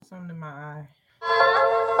something in my eye.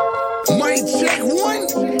 Mic check 1,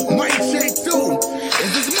 mic check 2.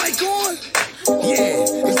 Is this mic on? Yeah,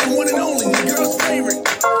 it's the one and only, your girl's favorite,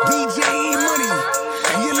 DJ E-Money.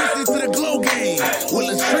 And you're listening to the Glow Game with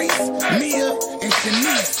Latrice, Mia, and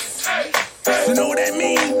Shanice. You know what that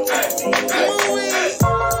means?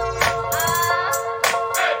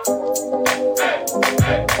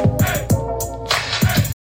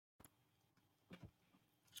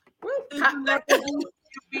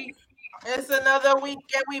 It's another week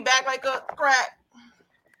and we back like a crack.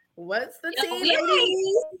 What's the tea,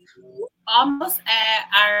 ladies? Almost at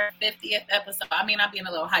our 50th episode. I mean, I'm being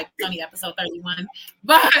a little hyped. It's only episode 31,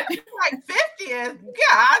 but like 50th.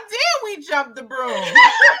 God damn, we jumped the broom.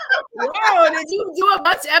 Whoa, did you do a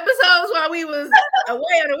bunch of episodes while we was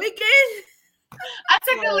away on the weekend? I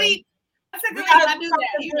took a leap. I do that,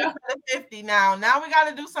 for the 50 now. Now we got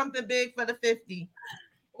to do something big for the 50.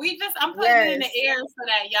 I'm putting it in the air so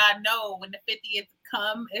that y'all know when the 50th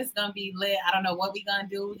come, it's gonna be lit. I don't know what we're gonna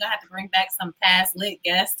do. We're gonna have to bring back some past lit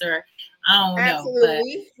guests, or I don't know. But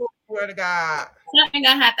swear to God, something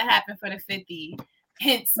gonna have to happen for the 50.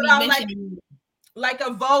 Hence me mentioning like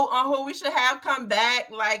a vote on who we should have come back.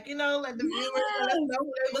 Like, you know, let the viewers let us know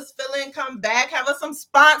who they was feeling come back. Have us some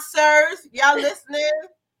sponsors. Y'all listening?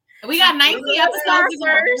 We got 19 episodes.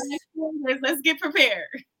 Let's get prepared.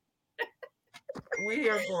 We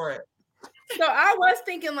here for it. So I was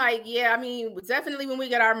thinking, like, yeah, I mean, definitely when we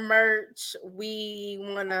get our merch, we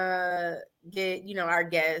want to get, you know, our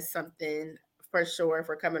guests something for sure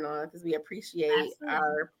for coming on, because we appreciate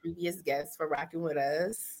our previous guests for rocking with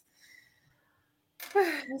us.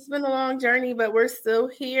 It's been a long journey, but we're still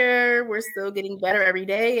here. We're still getting better every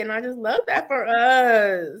day, and I just love that for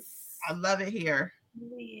us. I love it here.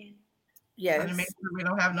 Yes. To make sure we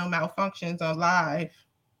don't have no malfunctions on live.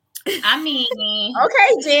 I mean,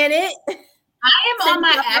 okay, Janet. I am on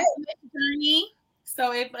my active journey,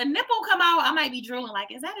 so if a nipple come out, I might be drooling.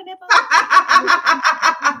 Like, is that a nipple?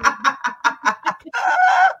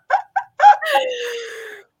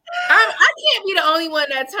 I can't be the only one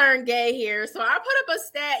that turned gay here. So I put up a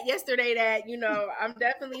stat yesterday that, you know, I'm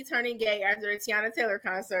definitely turning gay after the Tiana Taylor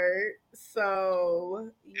concert.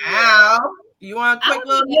 So, yeah. Ow. You want a quick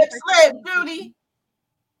little lip slip, Judy?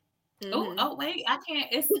 Mm-hmm. Oh, wait, I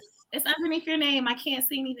can't. It's underneath your name. I can't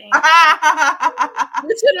see anything.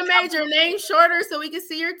 We should have made your name shorter so we could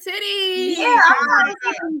see your titties. Yeah,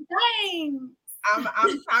 I'm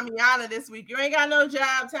Tamiana this week. You ain't got no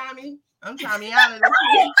job, Tommy. I'm Tamiana this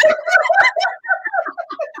week.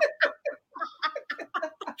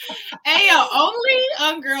 Hey, yo, only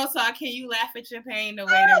on Girl Talk can you laugh at your pain the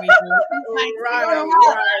way that we do. Like, right.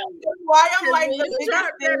 Why I'm like the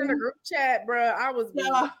biggest thing in the group chat, bro. I was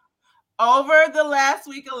over the last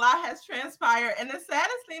week, a lot has transpired. And the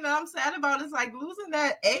saddest thing that I'm sad about is like losing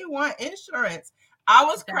that A1 insurance. I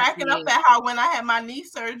was cracking up at how when I had my knee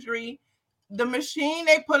surgery, the machine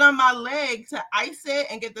they put on my leg to ice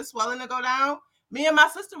it and get the swelling to go down, me and my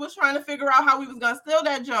sister was trying to figure out how we was going to steal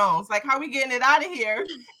that Jones. Like, how we getting it out of here?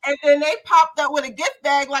 And then they popped up with a gift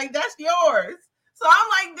bag like, that's yours. So I'm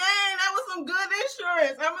like, dang, that was some good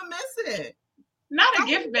insurance. I'm going to miss it. Not a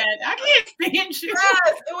gift bag. I can't stand you.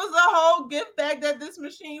 Yes, it was a whole gift bag that this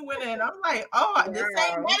machine went in. I'm like, oh, this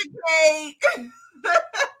ain't Medicaid.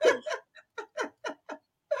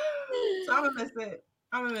 So I'm gonna miss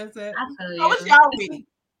it. How was y'all week?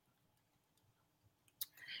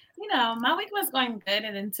 You know, my week was going good,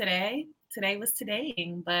 and then today was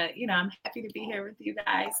todaying. But you know, I'm happy to be here with you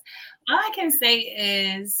guys. All I can say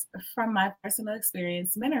is, from my personal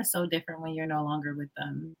experience, men are so different when you're no longer with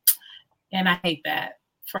them. And I hate that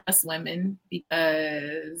for us women,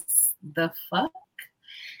 because the fuck.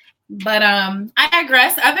 But I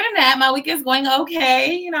digress. Other than that, my week is going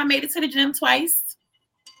okay. You know, I made it to the gym twice.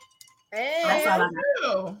 Hey, that's all I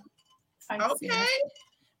know. Okay.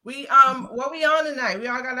 We what we on tonight? We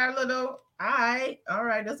all got our little. All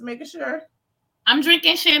right. Let's make sure. I'm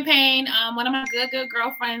drinking champagne. One of my good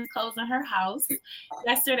girlfriends closing her house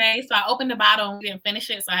yesterday, so I opened the bottle and we didn't finish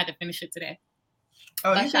it, so I had to finish it today.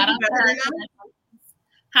 Oh, you think you're better than us?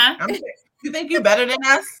 Huh? You think you're better than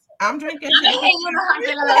us? I'm drinking champagne.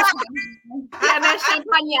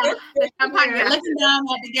 Champagne. Looking down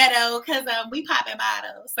at the ghetto because we popping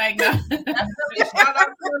bottles. Like, no. Shout out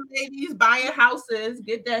to the ladies buying houses.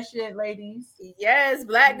 Get that shit, ladies. Yes,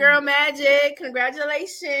 Black Girl Magic.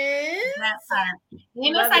 Congratulations. That's her.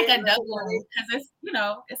 And it's like a double because it's, you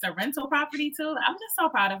know, it's a rental property too. I'm just so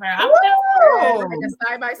proud of her. I'm just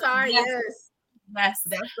side by side. Yes. That's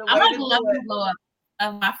the way I'm like love the blow up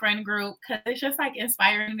of my friend group, because it's just like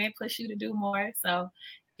inspiring. They push you to do more. So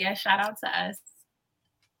yeah, shout out to us.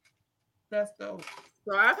 That's dope.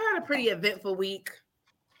 So I've had a pretty eventful week.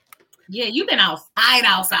 Yeah, you've been outside.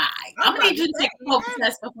 I'm gonna need you to take a COVID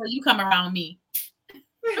test before you come around me.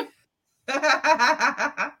 I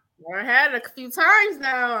had it a few times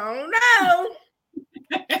now.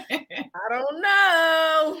 I don't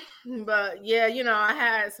know. But yeah, I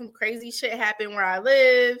had some crazy shit happen where I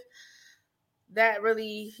live. That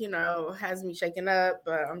really, has me shaken up.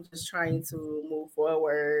 But I'm just trying to move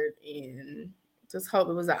forward and just hope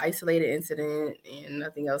it was an isolated incident and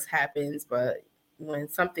nothing else happens. But when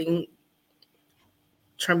something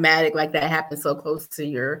traumatic like that happens so close to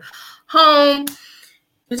your home,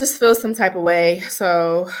 you just feel some type of way.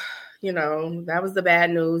 So, that was the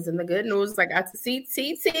bad news. And the good news, I got to see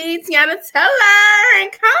Tiana Teller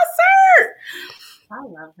in concert. I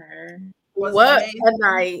love her. What a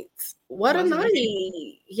night. What a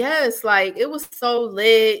night. Yes, it was so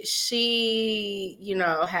lit. She,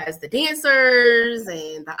 has the dancers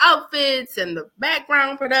and the outfits and the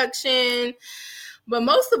background production. But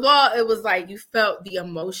most of all, it was you felt the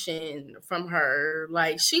emotion from her.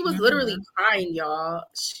 She was literally crying, y'all.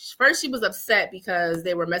 First, she was upset because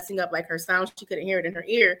they were messing up her sound. She couldn't hear it in her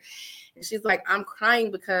ear. And she's like, I'm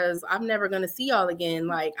crying because I'm never going to see y'all again.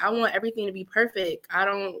 I want everything to be perfect. I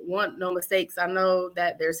don't want no mistakes. I know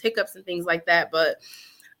that there's hiccups and things like that, but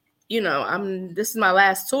this is my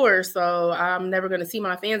last tour, so I'm never going to see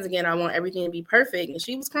my fans again. I want everything to be perfect. And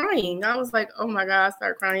she was crying. I was like, oh my God, I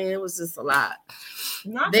started crying. It was just a lot.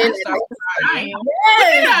 Then crying.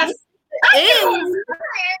 Yes. Girl.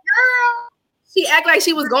 She acted like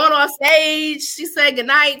she was going off stage. She said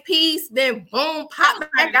goodnight, peace, then boom, pop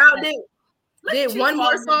back out. Did one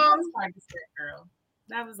more song. Girl.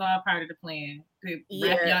 That was all part of the plan.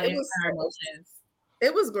 Yeah, it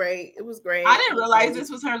was great. It was great. I didn't realize this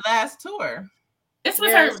was her last tour. This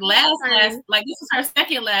was her last, this was her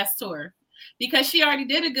second last tour. Because she already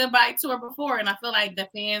did a goodbye tour before, and I feel like the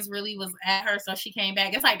fans really was at her, so she came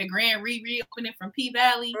back. It's like the grand reopening from P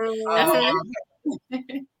Valley.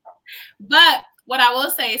 But what I will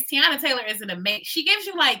say is Tiana Taylor is an amazing. She gives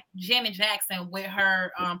you Janet Jackson with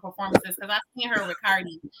her performances, because I've seen her with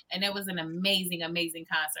Cardi, and it was an amazing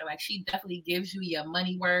concert. She definitely gives you your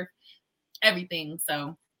money worth, everything.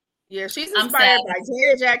 So yeah, she's inspired by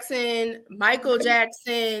Janet Jackson, Michael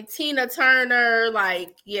Jackson, Tina Turner.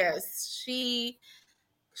 Yes, she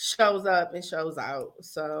shows up and shows out.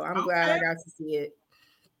 So I'm glad I got to see it.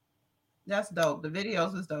 That's dope. The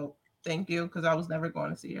videos is dope. Thank you, because I was never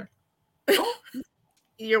going to see her.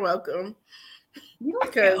 You're welcome.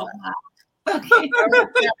 Because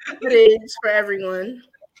footage for everyone.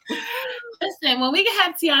 Listen, when we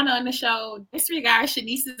have Tiana on the show, disregard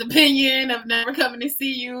Shanice's opinion of never coming to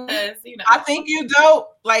see you, as I think you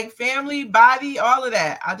dope, family, body, all of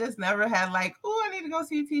that. I just never had oh, I need to go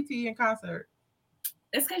see TT in concert.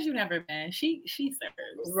 It's because you never been. She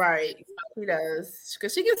serves. Right. She does.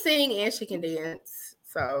 Because she can sing and she can dance.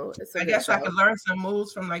 So it's I guess show. I could learn some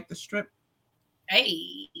moves from the strip.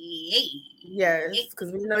 Hey. Yes,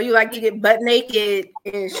 because we know you like to get butt naked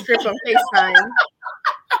and strip on FaceTime.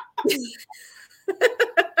 Yo,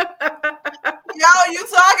 you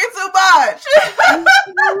talking too much.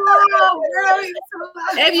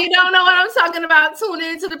 If you don't know what I'm talking about, tune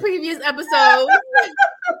in to the previous episode.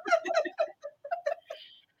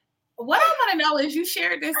 What I want to know is, you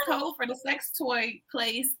shared this code for the sex toy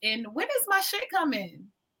place, and when is my shit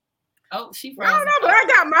coming? Oh, she froze. I don't know, but I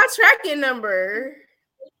got my tracking number.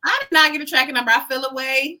 I did not get a tracking number. I feel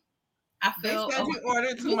away. They said you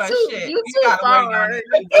ordered too much shit. You too far. All right,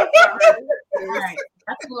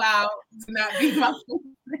 that's too loud. Do not be my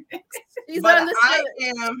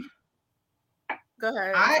Go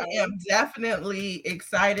ahead. I am definitely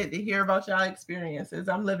excited to hear about y'all experiences.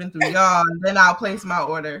 I'm living through y'all, and then I'll place my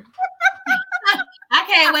order. I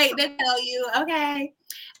can't wait to tell you. Okay.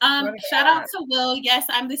 Shout out to Will. Yes,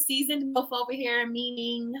 I'm the seasoned wolf over here,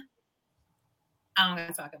 meaning I don't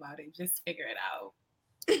gotta talk about it. Just figure it out.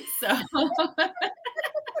 So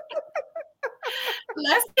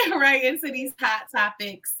let's get right into these hot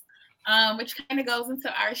topics, which kind of goes into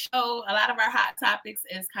our show. A lot of our hot topics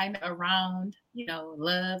is kind of around,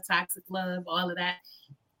 love, toxic love, all of that.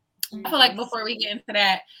 I feel like before we get into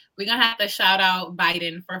that, we're gonna have to shout out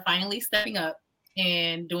Biden for finally stepping up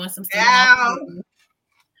and doing some stuff.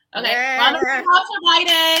 Okay, round of applause for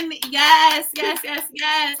Biden. Yes.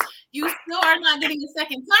 You still are not getting a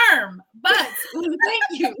second term, but thank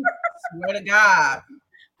you. Swear to God.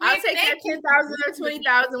 I'll take that 10,000 or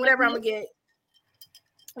 20,000, whatever I'm gonna get.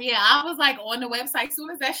 Yeah, I was on the website. As soon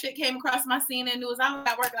as that shit came across my CNN news, I was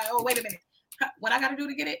at work oh, wait a minute. What I got to do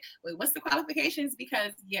to get it? Wait, what's the qualifications?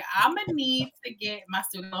 Because I'm gonna need to get my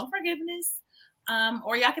student loan forgiveness.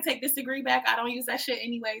 Or y'all can take this degree back. I don't use that shit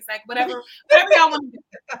anyways. Like whatever y'all want to do.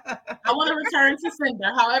 I want to return to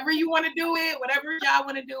sender. However you want to do it, whatever y'all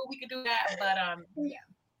want to do, we can do that. But yeah.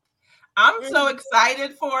 I'm so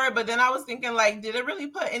excited for it, but then I was thinking, like, did it really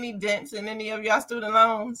put any dents in any of y'all student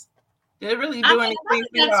loans? Did it really do anything for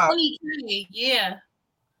y'all? Yeah.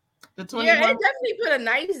 The 21? Yeah, it definitely put a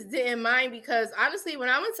nice dent in mine because honestly, when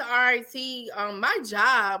I went to RIT, my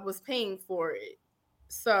job was paying for it.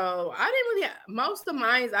 So I didn't really most of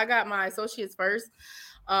mine, I got my associates first,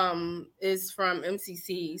 is from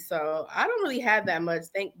MCC. So I don't really have that much,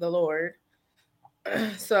 thank the Lord.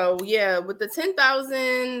 So yeah, with the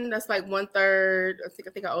 10,000, that's like 1/3. I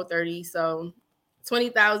think I owe 30. So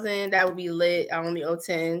 20,000, that would be lit. I only owe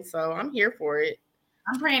 10. So I'm here for it.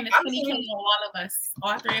 I'm praying the 20K on all of us,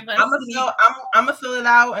 all three of us. I'm gonna fill it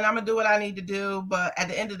out and I'm gonna do what I need to do. But at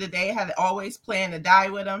the end of the day, I had always planned to die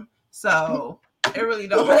with him. So it really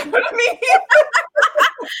don't matter to me.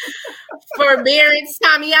 Forbearance,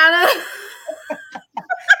 Tamiana.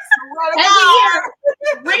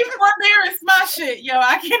 Brief forbearance, my shit, yo.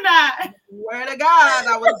 I cannot. Swear to God,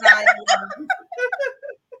 I was dying.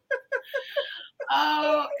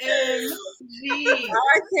 OMG.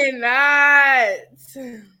 I cannot.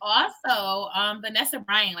 Also, Vanessa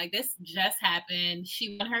Bryant, like this just happened.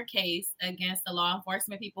 She won her case against the law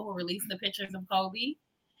enforcement people who released the pictures of Kobe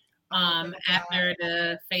after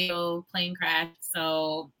the fatal plane crash.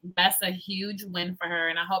 So that's a huge win for her.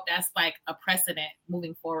 And I hope that's like a precedent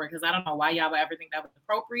moving forward, because I don't know why y'all would ever think that was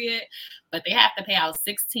appropriate, but they have to pay out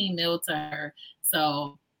 $16 million to her.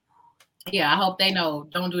 So yeah, I hope they know,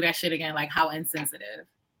 don't do that shit again. Like, how insensitive.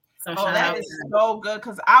 So that is so good,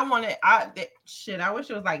 because I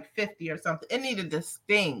wish it was like 50 or something. It needed to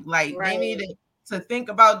sting. Like, They needed to think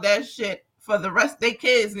about that shit for the rest. Their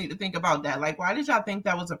kids need to think about that. Like, why did y'all think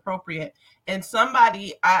that was appropriate? And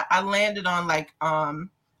somebody, I landed on like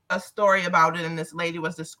a story about it, and this lady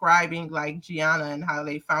was describing like Gianna and how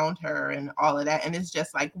they found her and all of that. And it's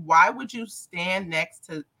just like, why would you stand next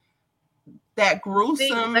to that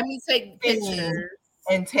gruesome? Let me take pictures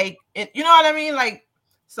and take it. You know what I mean? Like,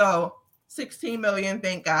 so 16 million,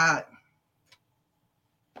 thank God.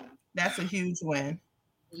 That's a huge win.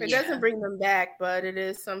 It doesn't bring them back, but it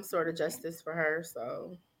is some sort of justice for her.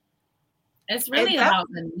 So it's really about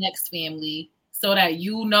the next family, so that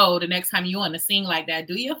you know the next time you're on the scene like that,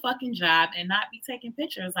 do your fucking job and not be taking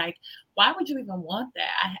pictures. Like, why would you even want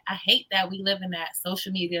that? I hate that we live in that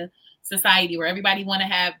social media society where everybody want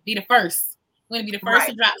to be the first. You want to be the first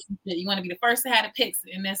to drop some shit. You want to be the first to have the pics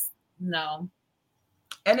in this. No.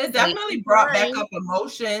 And it definitely brought back up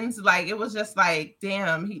emotions. Like, it was just like,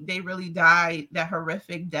 damn, they really died. That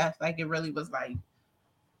horrific death. Like, it really was like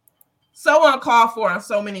so uncalled for on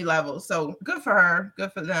so many levels. So good for her.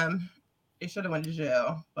 Good for them. They should have went to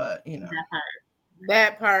jail, but you know.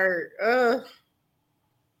 That part.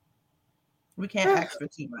 We can't ask for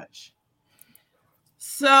too much.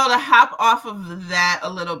 So to hop off of that a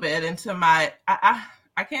little bit into my, I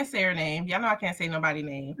can't say her name. Y'all know I can't say nobody's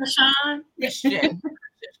name. Christian.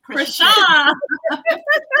 Christian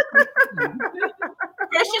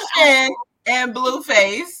and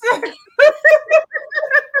Blueface.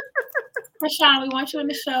 Krishan, we want you in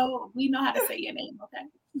the show. We know how to say your name, okay?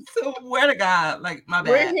 So swear to God, like, my bad.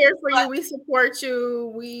 We're here for you. We support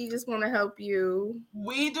you. We just want to help you.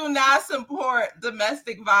 We do not support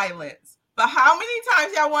domestic violence. But how many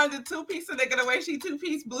times y'all wanted to two-piece a nigga the way she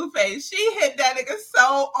two-piece Blueface? She hit that nigga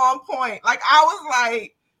so on point. Like, I was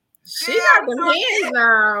like, she got them hands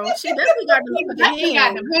now. She definitely got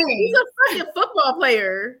them hands. He's a fucking football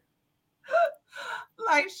player.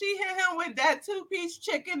 Like, she hit him with that two-piece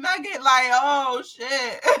chicken nugget. Like, oh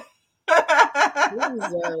shit.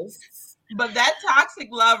 Jesus. But that toxic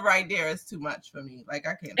love right there is too much for me. Like,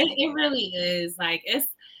 I can't. It really is. Like, it's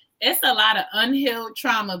a lot of unhealed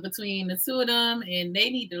trauma between the two of them, and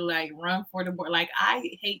they need to like run for the board. Like, I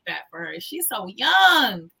hate that for her. She's so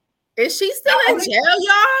young. Is she still in jail,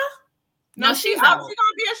 y'all? No, she's out. She's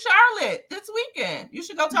gonna be in Charlotte this weekend. You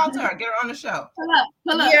should go talk to her. Get her on the show.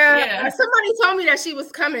 Pull up. Yeah. Somebody told me that she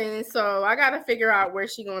was coming, so I gotta figure out where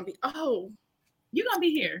she's gonna be. Oh, you gonna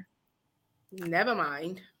be here? Never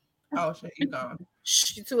mind. Oh shit, you gone?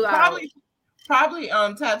 Shh, too loud. Probably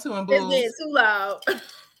Tattoo and Blues. It's too loud.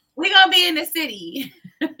 We gonna be in the city.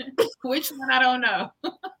 Which one? I don't know.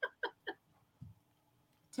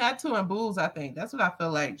 Tattoo and Blues, I think. That's what I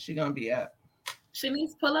feel like she's gonna be at. She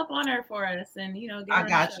needs to pull up on her for us, and I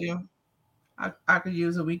got you. I could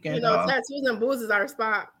use a weekend. Tattoos and Blues is our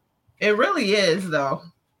spot. It really is, though.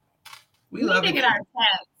 We love to get our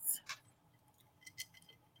tats.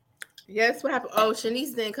 Yes, what happened? Oh,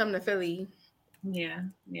 Shanice didn't come to Philly. Yeah,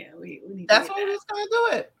 we need. That's when we're just gonna do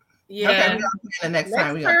it. Yeah. Okay, the next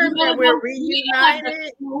time that we're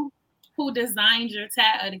reunited. Who designed your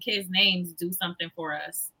tat of the kids' names do something for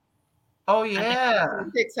us? Oh yeah,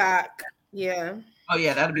 TikTok. Yeah. Oh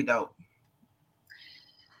yeah, that'd be dope.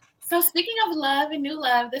 So speaking of love and new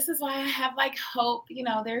love, this is why I have like hope. You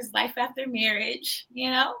know, there's life after marriage.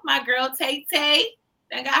 You know, my girl Tay Tay,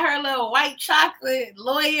 that got her little white chocolate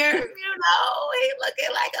lawyer. You know, he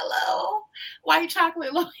looking like a little white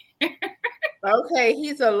chocolate lawyer. Okay,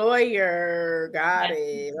 he's a lawyer. Got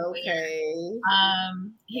it. Okay.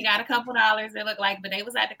 He got a couple dollars, it looked like, but they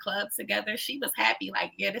was at the club together. She was happy,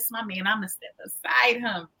 like, yeah, this is my man. I'm gonna step beside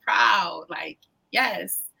him, proud, like,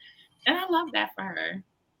 yes. And I love that for her.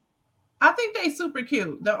 I think they super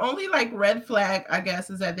cute. The only like red flag, I guess,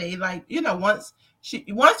 is that they like, you know, once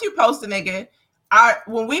you post a nigga,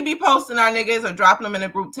 when we be posting our niggas or dropping them in a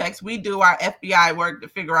group text, we do our FBI work to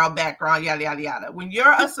figure out background, yada yada yada. When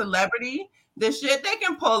you're a celebrity, the shit they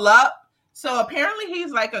can pull up. So apparently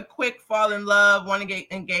he's like a quick fall in love, want to get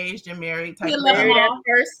engaged and married type of married at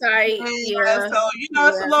first sight. Yeah. So you know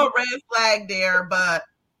it's a little red flag there, but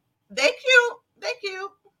they cute. They cute.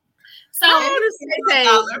 So Tay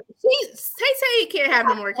can't have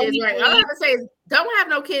no more kids, right? All I have to say is don't have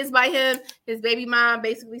no kids by him. His baby mom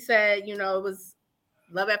basically said, you know, it was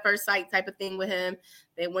love at first sight type of thing with him.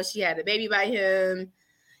 Then when she had a baby by him,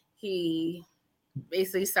 he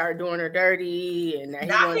basically started doing her dirty, and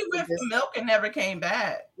now he went for milk and never came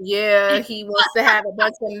back. Yeah, he wants to have a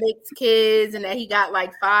bunch of mixed kids, and that he got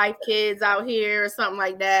like 5 kids out here or something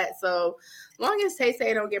like that. So as long as Tay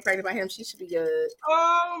Tay don't get pregnant by him, she should be good.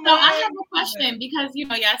 Oh, so I have a question, because you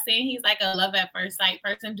know y'all saying he's like a love at first sight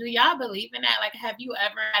person. Do y'all believe in that? Like, have you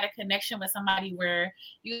ever had a connection with somebody where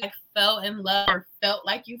you like fell in love or felt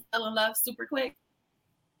like you fell in love super quick?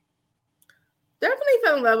 Definitely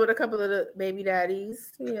fell in love with a couple of the baby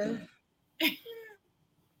daddies. Yeah.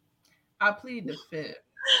 I plead the fifth.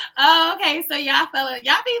 Oh, okay. So y'all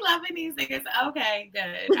be loving these niggas. Okay,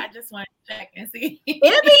 good. I just want to check and see.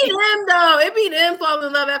 It be them though. It be them falling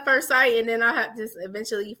in love at first sight, and then I have just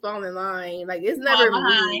eventually fall in line. Like it's never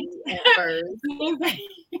me at first.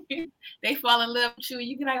 They fall in love with you, and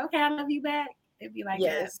you be like, "Okay, I love you back." It'd be like,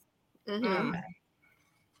 yes. Mm-hmm.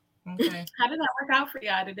 Okay. How did that work out for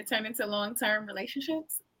y'all? Did it turn into long-term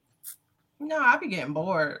relationships? No, I be getting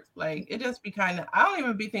bored. Like it just be kind of. I don't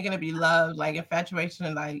even be thinking it'd be love, like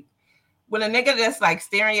infatuation. Like when a nigga just like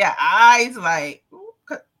staring your eyes, like, "Ooh,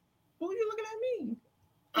 you looking at me?"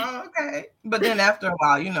 Oh, okay. But then after a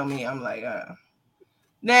while, you know me, I'm like,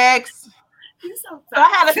 next. So I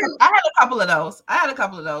had a couple of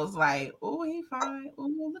those. Like, oh, he fine.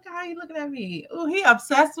 Oh, look how he looking at me. Oh, he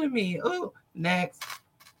obsessed with me. Oh, next.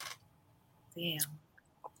 Damn.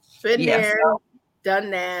 Been there,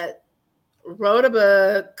 done that. Wrote a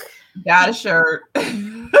book. Got a shirt. On to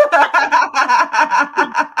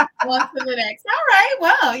the next. All right.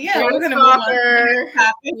 Well, yeah, we're gonna move on to the next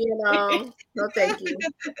topic. You know, no, thank you.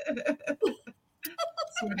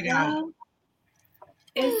 Swear to God.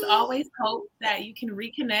 It's always hope that you can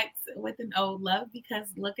reconnect with an old love, because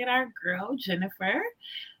look at our girl Jennifer.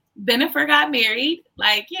 Jennifer got married.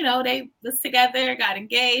 Like, you know, they was together, got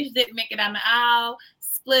engaged, didn't make it down the aisle,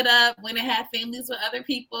 split up, went and had families with other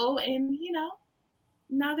people, and you know,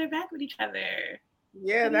 now they're back with each other.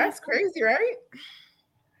 Yeah, that's crazy, right?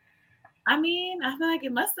 I mean, I feel like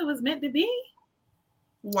it must have was meant to be.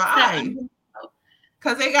 Why?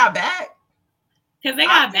 Because they got back. Because they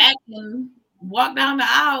got back and walked down the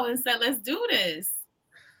aisle and said, "Let's do this."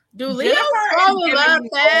 Do Leos fall in love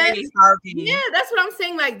fast? Yeah, that's what I'm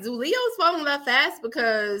saying. Like, do Leos fall in love fast?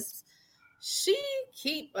 Because she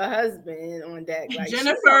keep a husband on deck. Like,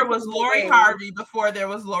 Jennifer was Lori Harvey before there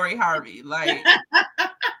was Lori Harvey. Like,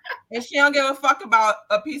 and she don't give a fuck about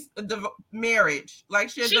a piece of marriage. Like,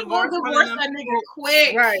 she divorce that nigga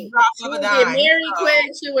quick. Right. She would get married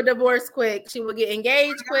quick. She would divorce quick. She would get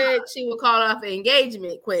engaged quick. She would call off an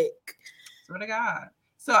engagement quick. Swear to God.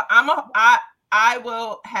 So I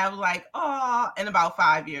will have like, in about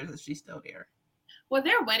 5 years if she's still there. Well,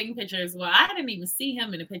 their wedding pictures, I didn't even see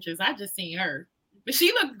him in the pictures. I just seen her. But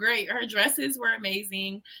she looked great. Her dresses were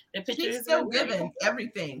amazing. The pictures she's still giving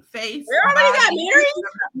everything. Face. They already got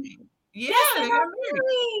married? Yeah, they got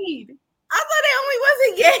married. I thought they only was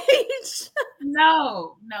engaged.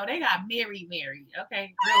 No, they got married.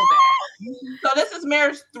 Okay, real bad. So this is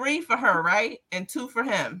marriage 3 for her, right? And 2 for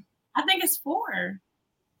him. I think it's 4.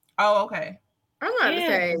 Oh, okay. I'm about to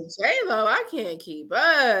say, J-Lo, I can't keep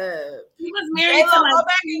up. He was married to go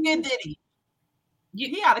back and get Diddy.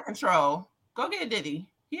 He out of control. Go get Diddy.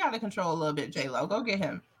 He out of control a little bit, J-Lo. Go get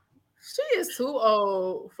him. She is too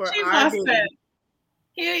old for our Diddy.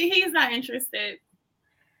 He's not interested.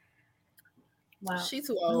 Wow. She's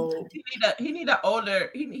too old. He need an older.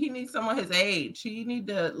 He needs someone his age. He need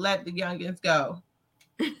to let the youngins go.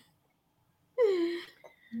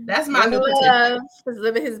 That's my new petition. Is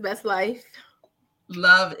living his best life.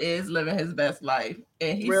 Love is living his best life,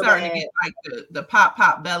 and he's starting to get like the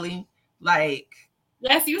pop belly. Like,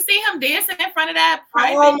 yes, you see him dancing in front of that.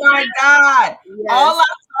 Oh my God! Yes. All I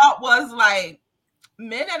thought was like,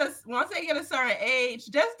 men once they get a certain age,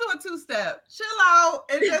 just do a 2-step. Chill out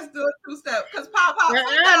and just do a 2-step. Because pop.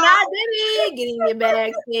 Not Diddy. Get in your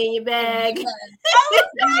bag. Stay in your bag.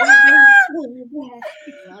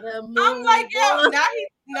 I'm like, yo,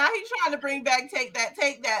 now he's trying to bring back take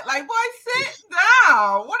that. Like, boy, sit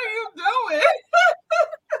down. What are you doing?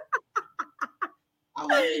 I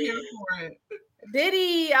wasn't here for it.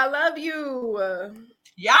 Diddy, I love you.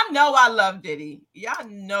 Y'all know I love Diddy.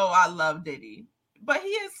 But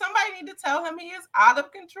somebody need to tell him he is out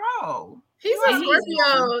of control. He's a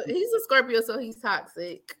Scorpio. He's a Scorpio, so he's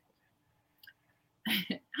toxic.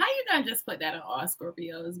 How you gonna just put that on all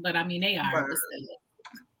Scorpios? But I mean, they are.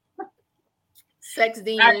 Sex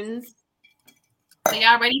demons. So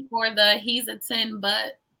y'all ready for the he's a 10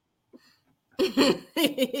 but?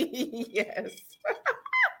 Yes.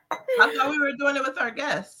 I thought we were doing it with our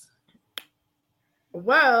guests.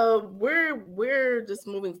 Well, we're just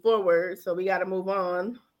moving forward, so we got to move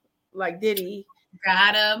on, like Diddy.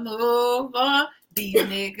 Gotta move on. These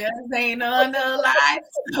niggas ain't on the life,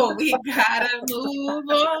 so we gotta move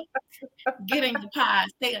on. Get in your pie,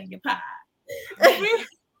 stay on your pie. We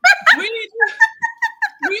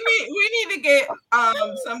need to get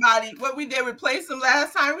somebody. What we did, replace them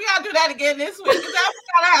last time. We gotta do that again this week. Because that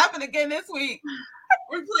gotta happen again this week.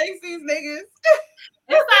 Replace these niggas.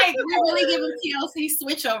 It's like we're really giving TLC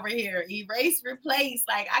switch over here. Erase, replace.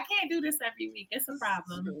 Like, I can't do this every week. It's a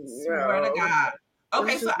problem. Swear to God.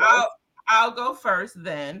 Okay, so I'll go first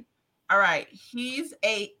then. All right. He's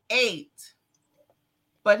a 8,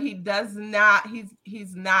 but he does not.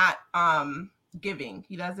 He's not giving.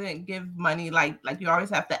 He doesn't give money like you always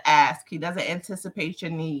have to ask. He doesn't anticipate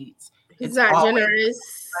your needs. He's not generous.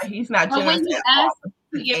 He's not generous. When you ask,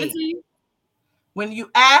 he give it to you. When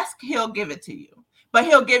you ask, he'll give it to you. But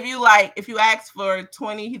he'll give you, like, if you ask for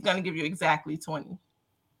 20, he's going to give you exactly 20.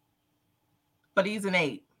 But he's an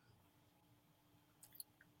 8.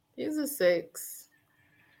 He's a 6.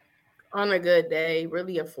 On a good day,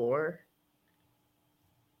 really a 4.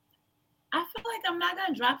 I feel like I'm not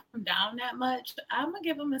going to drop him down that much. I'm going to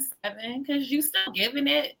give him a 7 because you still giving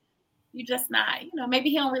it. You just not,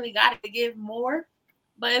 maybe he don't really got it to give more.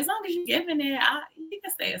 But as long as you're giving it, you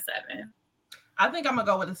can stay a 7. I think I'm going to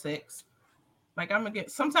go with a 6. Like, I'm gonna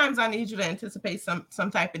sometimes I need you to anticipate some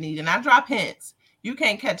type of need, and I drop hints. You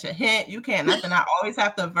can't catch a hint. You can't nothing. I always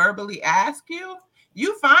have to verbally ask you.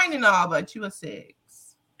 You fine and all, but you a 6.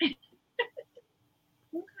 Okay.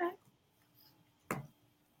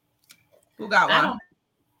 Who got one?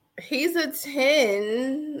 He's a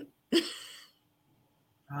 10.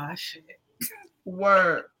 Oh shit.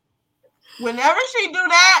 Word. Whenever she do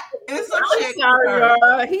that, it's some shit. Sorry,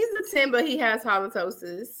 y'all. He's a 10, but he has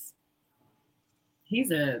halitosis. He's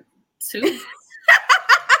a 2. That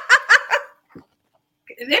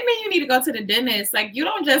means you need to go to the dentist. Like, you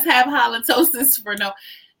don't just have halitosis for no.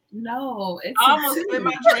 It's I almost spit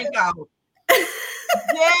my drink out.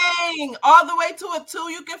 Dang, all the way to a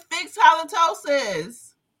 2, you can fix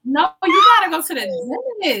halitosis. No, you gotta go to the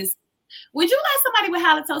dentist. Would you let somebody with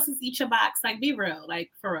halitosis eat your box? Like, be real,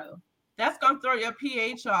 like for real. That's gonna throw your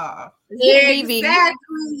pH off.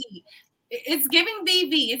 Exactly. It's giving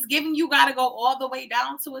BV. It's giving you got to go all the way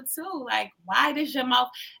down to a 2. Like, why does your mouth,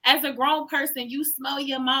 as a grown person, you smell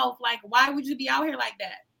your mouth? Like, why would you be out here like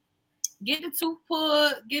that? Get the tooth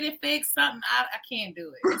pulled, get it fixed, something. I can't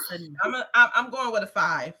do it. I'm going with a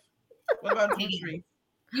 5. What about Dimitri?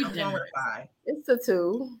 I'm going with a 5. It's a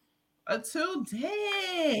 2. A 2?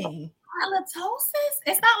 Dang. Halitosis?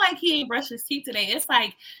 It's not like he ain't brushed his teeth today. It's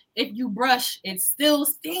like if you brush, it still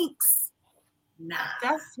stinks. Nah.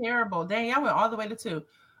 That's terrible. Dang, I went all the way to 2.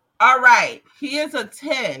 All right. He is a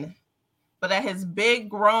 10, but at his big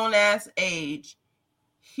grown ass age,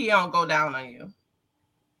 he don't go down on you,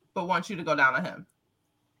 but wants you to go down on him.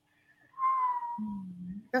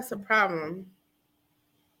 That's a problem.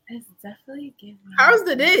 It's definitely giving. How's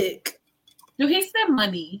the dick? Do he spend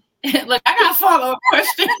money? Look, I got follow-up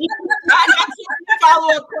questions. I got 2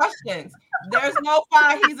 follow-up questions. There's no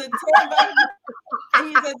 5. He's a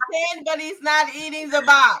 10, but he's not eating the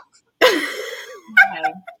box.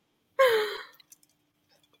 Okay.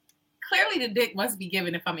 Clearly, the dick must be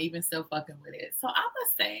given if I'm even still fucking with it. So I'm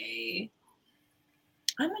gonna say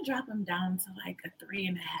I'm gonna drop him down to like a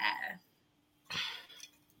 3.5.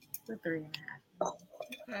 A 3.5.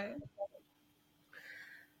 Okay.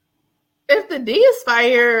 If the D is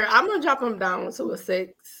fire, I'm gonna drop him down to a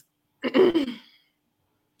 6.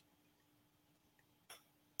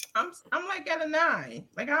 I'm like at a 9.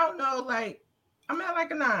 Like I don't know, like I'm at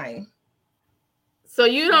like a 9. So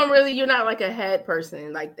you're not like a head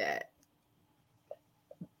person like that.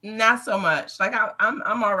 Not so much. Like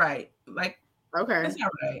I'm all right. Like Okay, it's all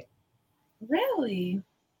right. Really?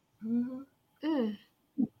 Mm-hmm.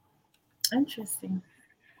 Interesting.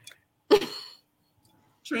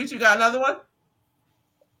 Trees, you got another one?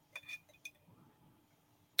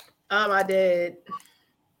 I did.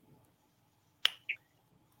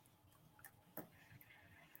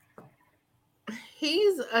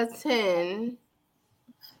 He's a 10,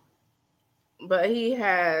 but he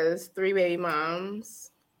has 3 baby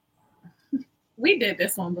moms. We did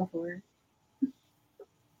this one before.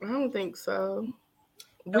 I don't think so.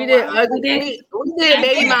 We did baby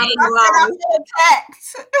mamas alive.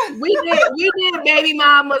 We did baby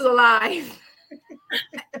mamas alive.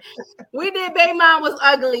 We did baby mom was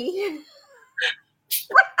ugly.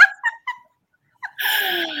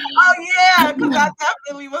 Oh yeah, because I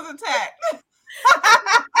definitely was attacked.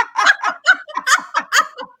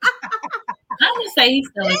 I'm gonna say he's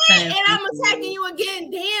still a 10. And I'm attacking you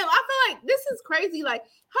again. Damn, I feel like this is crazy. Like,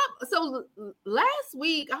 so last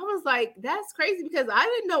week I was like, that's crazy because I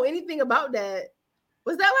didn't know anything about that.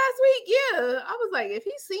 Was that last week? Yeah. I was like, if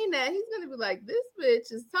he's seen that, he's gonna be like, this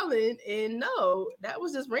bitch is telling. And no, that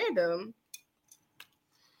was just random.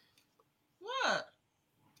 What?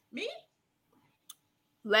 Me?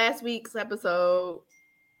 Last week's episode.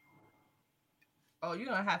 Oh, you're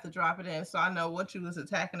gonna have to drop it in so I know what you was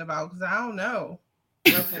attacking about because I don't know.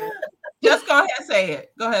 Okay. Just go ahead and say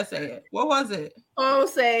it. Go ahead and say it. What was it? Oh,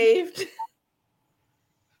 saved.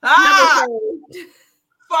 Ah!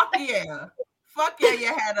 Fuck yeah. Fuck yeah,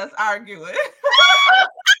 you had us arguing.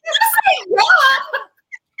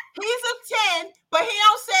 He's a 10, but he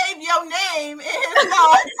don't save your name in his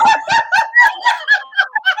phone.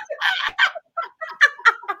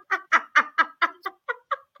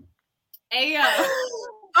 Hey yo.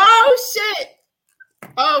 Oh shit.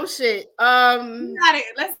 Got it.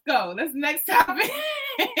 Let's go. Let's next topic.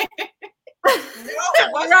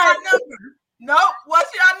 What's your number? Nope.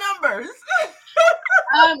 What's your numbers?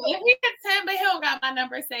 If he gets 10, but he don't got my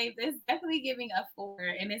number saved, it's definitely giving a 4,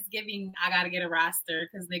 and it's giving I gotta get a roster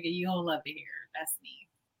because nigga, you don't love it here. That's me.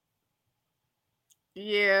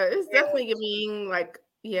 Yeah, it's definitely giving like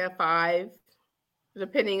 5,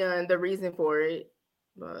 depending on the reason for it.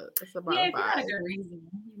 But it's about if 5. you got a good reason,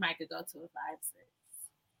 you might could go to a 5-6.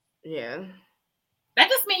 Yeah. That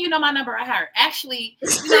just means you know my number by heart. Actually,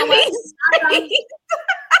 you know what?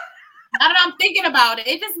 Now that I'm thinking about it,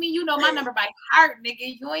 it just means you know my number by heart,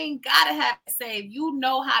 nigga. You ain't gotta have it saved. You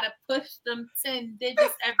know how to push them 10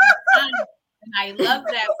 digits every time. And I love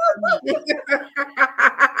that for me.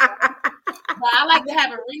 But I like to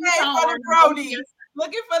have a ringtone. For the Brody.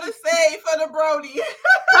 Looking for the save for the Brody.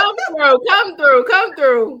 Come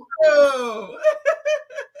through. Oh.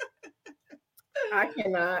 I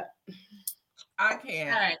cannot. I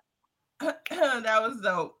can't. All right. That was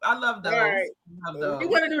dope. I love those. All right. I love those. You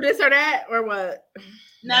want to do this or that or what?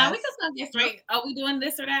 Nah, we just gonna get straight. Are we doing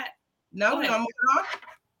this or that? No, we're gonna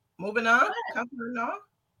moving on. Moving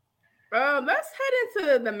on. Let's head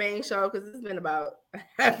into the main show because it's been about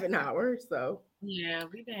half an hour. So yeah,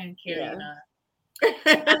 we've been carrying on.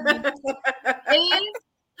 It is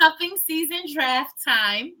cuffing season draft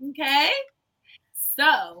time. Okay,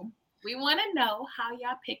 so we want to know how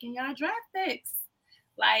y'all picking y'all draft picks.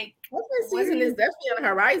 Like, cuffing season is definitely on the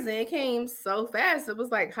horizon. It came so fast. It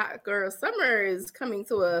was like hot girl summer is coming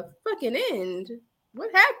to a fucking end.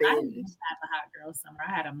 What happened? I didn't have a hot girl summer.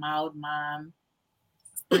 I had a mild mom,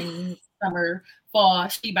 spring, summer, fall,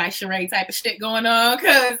 she by Sheree type of shit going on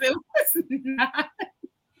because it was not.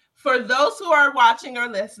 For those who are watching or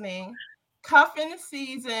listening, cuffing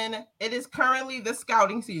season, it is currently the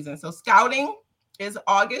scouting season. So scouting is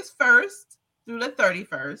August 1st through the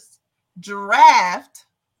 31st. Draft,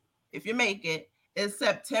 if you make it, is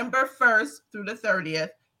September 1st through the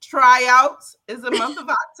 30th. Tryouts is the month of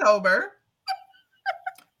October.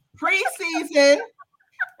 Preseason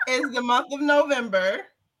is the month of November.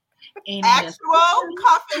 Actual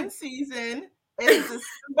cuffing season is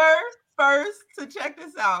December 1st. So check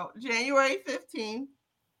this out. January 15th.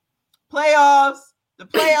 The playoffs.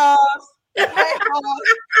 January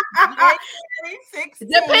 16th.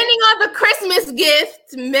 Depending on the Christmas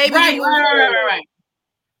gift, maybe. Right.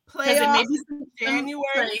 Playoffs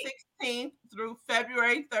January 16th through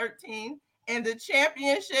February 13th. and the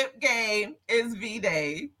championship game is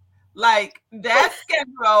V-Day. Like, that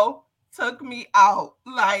schedule took me out.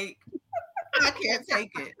 Like, I can't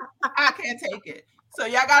take it. I can't take it. So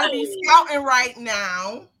y'all got to be scouting right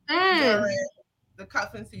now during the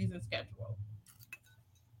Cuffin season schedule.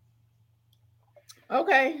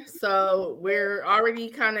 Okay, so we're already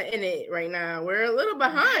kind of in it right now. We're a little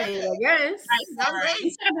behind, I guess. Y'all late. You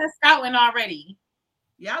should have been scouting already.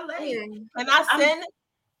 Y'all late. Yeah.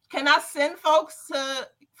 Can I send folks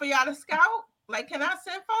for y'all to scout? Like, can I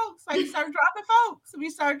send folks? Like, start dropping folks. We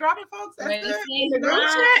start dropping folks. That's good. In the group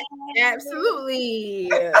chat? Absolutely.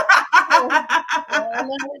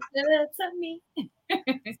 To me.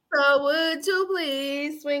 So would you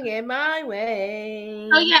please swing it my way?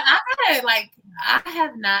 Oh yeah, I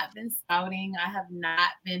have not been scouting. I have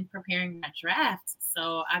not been preparing my draft.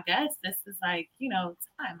 So I guess this is like,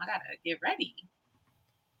 time. I gotta get ready.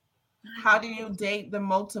 How do you date the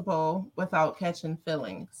multiple without catching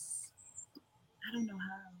feelings? I don't know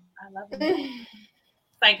how. I love them.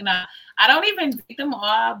 Like, no, I don't even date them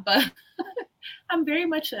all, but I'm very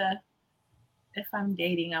much if I'm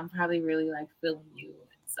dating, I'm probably really like feeling you.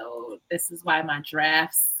 So this is why my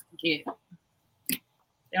drafts they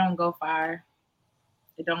don't go far.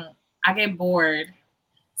 I get bored.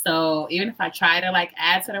 So even if I try to like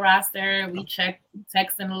add to the roster, we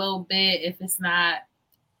text in a little bit. If it's not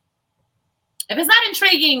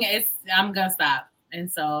intriguing, I'm gonna stop. And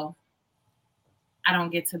so I don't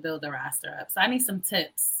get to build the roster up. So I need some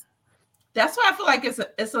tips. That's why I feel like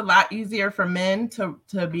it's a lot easier for men to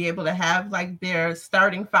be able to have like their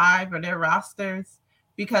starting five or their rosters,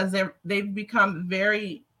 because they've become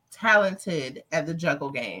very talented at the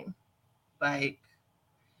juggle game. Like,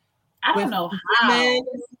 I don't know how. Men,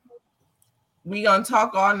 we gonna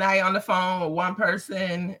talk all night on the phone with one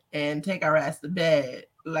person and take our ass to bed.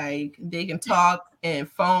 Like, they can talk and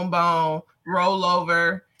phone bone, roll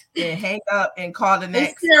over, and hang up and call the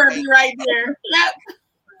next. It's therapy right there. Yep.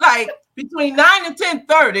 Like, between 9 and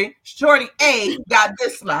 10:30, Shorty A got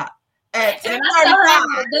this slot. At 10:35,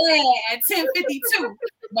 at 10:52.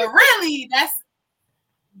 But really, that's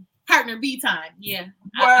partner B time. Yeah.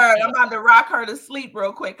 Word, I'm about to rock her to sleep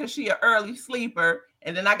real quick because she an early sleeper.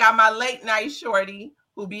 And then I got my late night Shorty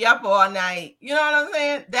who be up all night. You know what I'm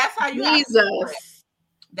saying? That's how you Jesus.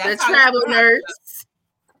 That's the travel nurse.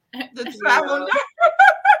 The travel nurse.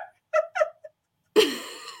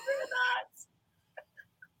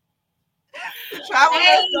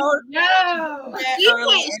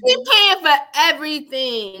 She's paying for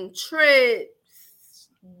everything, trips,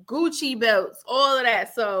 Gucci belts, all of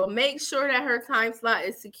that. So make sure that her time slot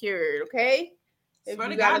is secured, okay? If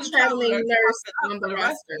you got a traveling nurse on the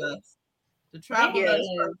roster. The travel nurse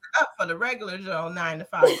up for the regular Joe 9 to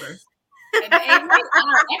 5ers. Actually, I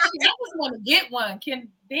just want to get one.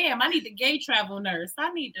 I need the gay travel nurse.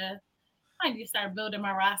 I need to start building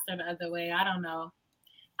my roster the other way. I don't know.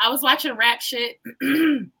 I was watching rap shit,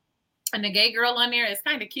 and the gay girl on there is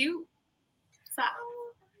kind of cute. So I'm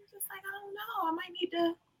just like, I don't know. I might need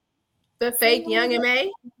to. The fake Young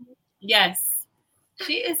M.A.? Yes.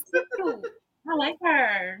 She is cute. I like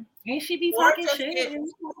her. And she be talking shit.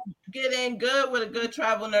 Get in good with a good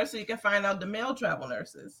travel nurse so you can find out the male travel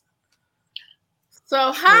nurses.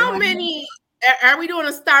 So how many are we doing?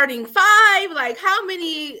 A starting 5? Like, how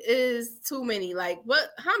many is too many? Like,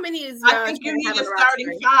 how many is I think you need a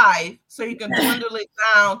starting 5 so you can dwindle it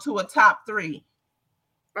down to a top 3.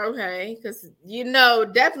 Okay, because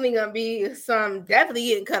definitely gonna be some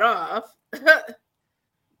getting cut off.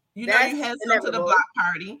 You had some to the block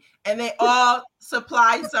party, and they all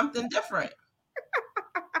supply something different.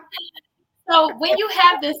 So when you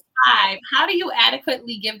have this 5, how do you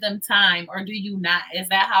adequately give them time, or do you not? Is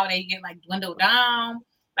that how they get like dwindled down?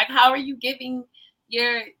 Like, how are you giving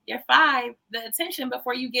your 5 the attention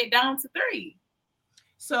before you get down to 3?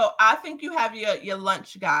 So I think you have your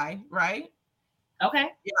lunch guy, right?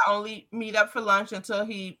 Okay. You only meet up for lunch until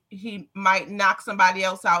he might knock somebody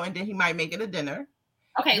else out, and then he might make it a dinner.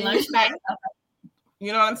 Okay, then lunch guy. Okay.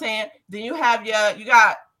 You know what I'm saying? Then you have you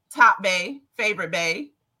got top bae, favorite bae.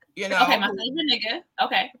 Okay, my favorite nigga.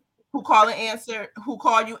 Okay. Who call you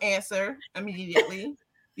answer immediately.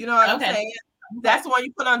 You know what I'm saying? That's the one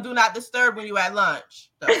you put on do not disturb when you at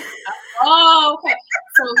lunch. So. Oh, okay.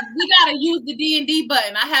 So we gotta use the D&D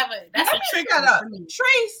button. That's a trick for me.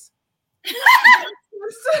 Trace. I've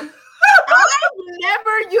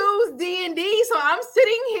never used D&D, so I'm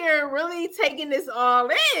sitting here really taking this all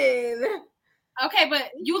in. Okay, but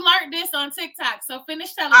you learned this on TikTok, so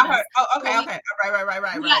finish telling us. Oh, okay.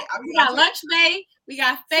 Right. We got lunch bae. We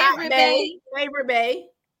got favorite bae.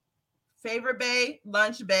 Favorite bae,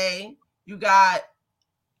 lunch bae. You got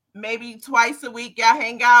maybe twice a week y'all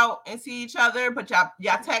hang out and see each other, but y'all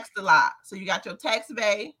text a lot. So you got your text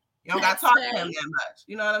bae. You don't got to talk to him that much.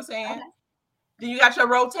 You know what I'm saying? Okay. Then you got your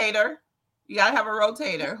rotator. You got to have a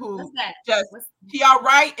rotator who he all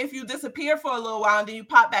right if you disappear for a little while and then you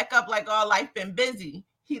pop back up like, oh, life been busy.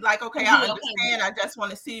 He like, okay, I understand. I just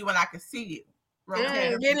want to see you when I can see you.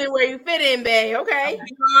 Rotator. Get in where you fit in, babe. Okay. You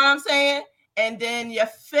know what I'm saying? And then your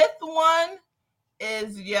fifth one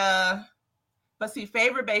is your... But see,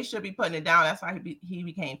 favorite bae should be putting it down. That's why he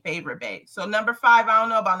became favorite bae. So number 5, I don't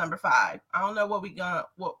know about number 5. I don't know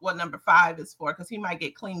what number 5 is for, because he might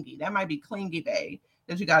get clingy. That might be clingy bae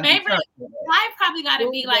that you got to favorite. 5 probably got to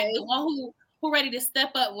be like the one who ready to step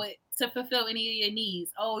up with to fulfill any of your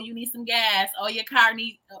needs. Oh, you need some gas. Oh, your car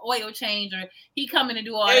needs an oil change, or he coming to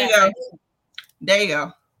do all there that. There you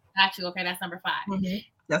go. Got you. Okay, that's number 5. Mm-hmm.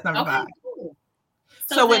 That's number 5. Cool.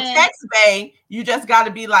 So with text bae, you just got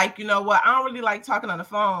to be like, you know what? I don't really like talking on the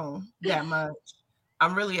phone that much.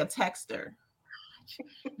 I'm really a texter.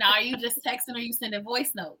 Now, are you just texting or you sending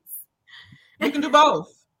voice notes? You can do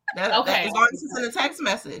both. As long as it's in a text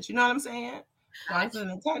message. You know what I'm saying? As long as it's in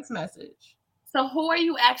a text message. So who are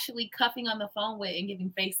you actually cuffing on the phone with and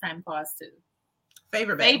giving FaceTime calls to?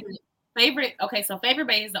 Favorite bae. Favorite. Okay, so favorite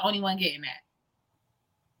bae is the only one getting that.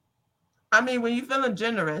 I mean, when you're feeling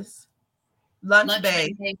generous. Lunch bae.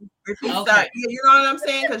 If you start, you know what I'm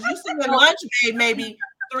saying? Because you see the lunch bae maybe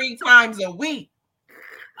 3 times a week.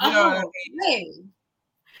 You know what I mean?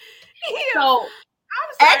 So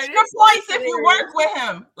extra points if you work with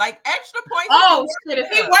him. Like extra points. Oh shit!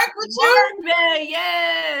 If he work with you, work bae,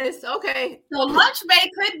 yes. Okay. So lunch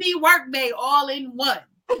bae could be work bae all in one.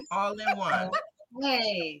 All in one.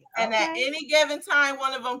 Hey. And at any given time,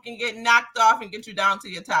 one of them can get knocked off and get you down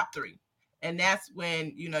to your top 3. And that's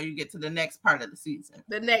when, you know, you get to the next part of the season.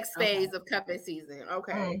 The next phase of Cuffin season.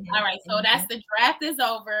 Okay. Mm-hmm. All right. So that's the draft is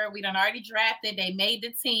over. We done already drafted. They made the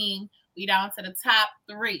team. We down to the top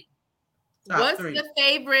 3. What's the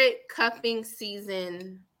favorite cuffing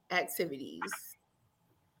season activities?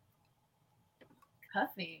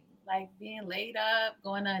 Cuffing. Like being laid up,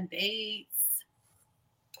 going on dates.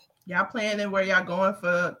 Y'all planning where y'all going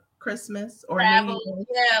for Christmas or travel?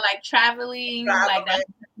 Yeah, like traveling. Like that.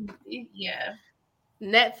 Yeah.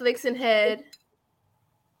 Netflix and head.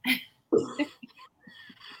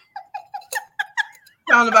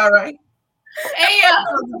 Sound about right. Hey,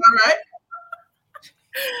 sounds about right.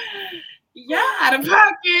 Yeah, out of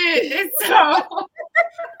pocket. So.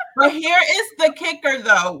 But here is the kicker,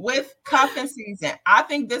 though, with cuffing season. I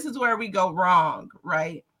think this is where we go wrong,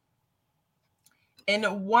 right? In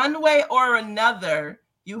one way or another,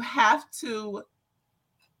 you have to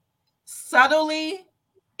subtly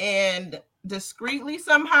and discreetly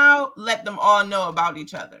somehow let them all know about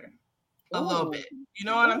each other a little bit. You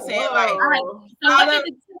know what I'm saying? Whoa. Like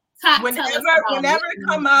whenever it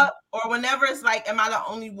come up, or whenever it's like, am I the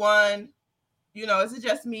only one? You know, is it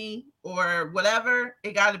just me or whatever?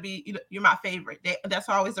 It got to be, you know, you're my favorite. That's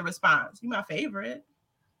always the response. You're my favorite.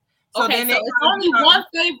 So okay, so it's only one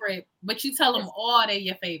favorite, but you tell them all they're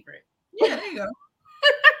your favorite. Yeah, there you go.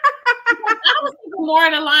 I was thinking more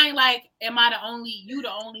in the line like, am I the only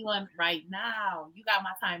one right now? You got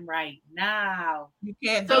my time right now. You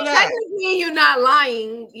can't do that. So technically you're not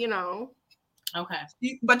lying, you know. Okay.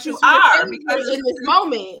 But you are, because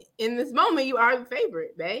in this moment, you are the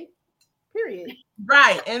favorite, babe. Period.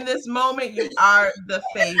 Right. In this moment, you are the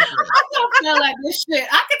favorite. I don't feel like this shit.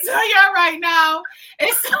 I can tell y'all right now,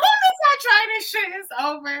 as soon as I try this shit, it's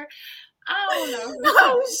over. I don't know.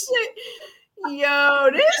 Oh shit. Yo,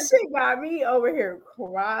 this shit got me over here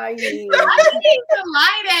crying. I didn't even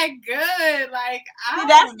lie that good. Like,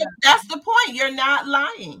 that's the point. You're not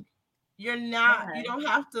lying. You're not. Okay. You don't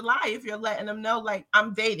have to lie if you're letting them know, like,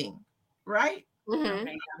 I'm dating, right? Mm-hmm.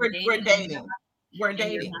 Okay, we're dating. We're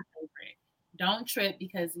dating. Don't trip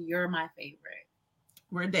because you're my favorite.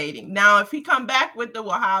 We're dating. Now, if he come back with the,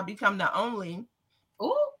 well, how I become the only.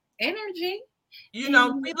 Ooh, energy. You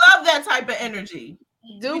know, we love that type of energy.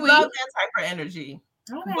 Do we love that type of energy?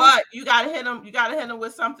 Okay. But you gotta hit them. You gotta hit them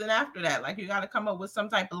with something after that. Like you gotta come up with some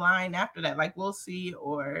type of line after that. Like we'll see,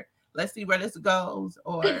 or let's see where this goes,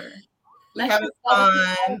 or we having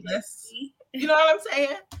fun. Let's, you know what I'm saying?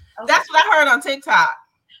 Okay. That's what I heard on TikTok.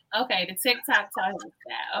 Okay, the TikTok talk is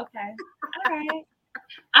that. Okay,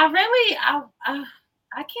 all right.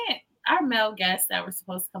 I can't. Our male guests that were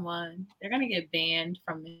supposed to come on, they're gonna get banned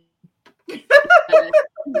from the.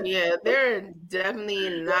 Yeah, they're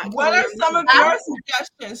definitely not. What are some of your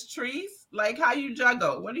suggestions, Trees? Like how you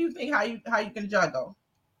juggle? What do you think? How you can juggle?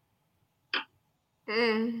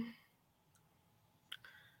 Definitely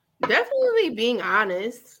being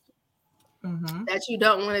honest. that you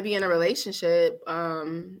don't want to be in a relationship.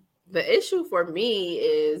 The issue for me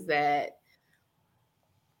is that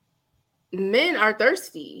men are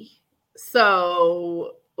thirsty.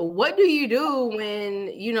 So what do you do when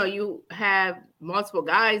you have multiple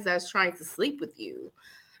guys that's trying to sleep with you?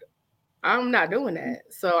 I'm not doing that.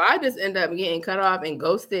 So I just end up getting cut off and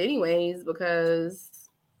ghosted anyways because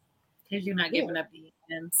you're not giving up the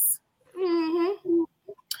ends.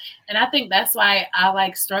 And I think that's why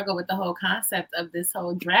I struggle with the whole concept of this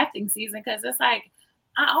whole drafting season, because it's like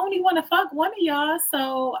I only want to fuck one of y'all,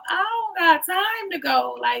 so I don't got time to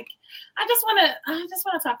go. Like I just want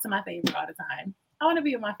to talk to my favorite all the time. I want to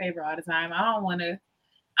be with my favorite all the time. I don't want to.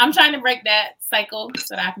 I'm trying to break that cycle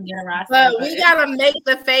so that I can get a roster. But we gotta make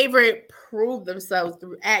the favorite prove themselves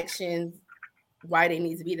through actions why they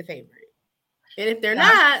need to be the favorite. And if they're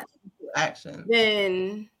not, action,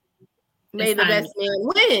 then may the best man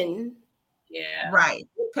win. Yeah, right.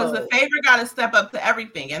 Because the favorite got to step up to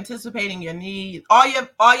everything, anticipating your needs, all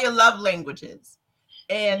your love languages,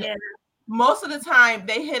 and most of the time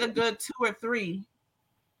they hit a good 2 or 3,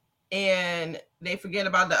 and they forget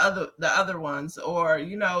about the other ones, or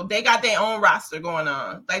they got their own roster going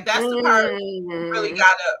on. Like that's the part you really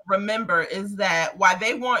gotta remember, is that while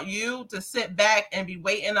they want you to sit back and be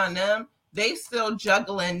waiting on them, they still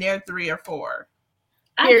juggling their 3 or 4.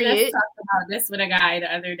 I just talked about this with a guy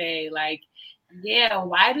the other day. Like,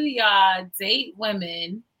 why do y'all date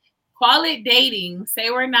women, call it dating, say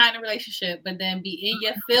we're not in a relationship, but then be in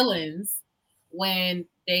your feelings when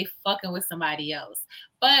they fucking with somebody else?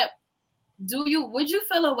 But would you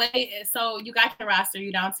feel a way? So you got your roster,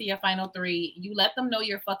 you down to your final 3, you let them know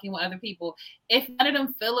you're fucking with other people. If none of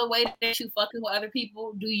them feel a way that you fucking with other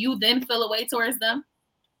people, do you then feel a way towards them?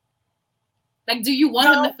 Like, do you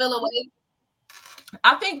want them to feel a way?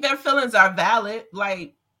 I think their feelings are valid.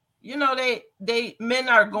 Like, they men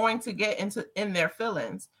are going to get in their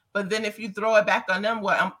feelings, but then if you throw it back on them,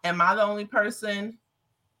 am I the only person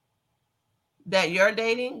that you're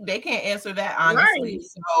dating? They can't answer that honestly. Right.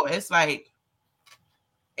 So it's like,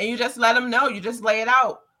 and you just let them know, you just lay it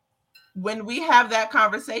out. When we have that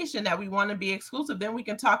conversation that we want to be exclusive, then we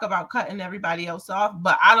can talk about cutting everybody else off.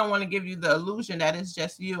 But I don't want to give you the illusion that it's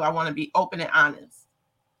just you. I want to be open and honest.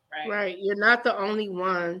 Right. You're not the only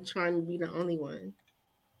one trying to be the only one.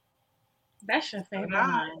 That's your favorite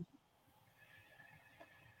line.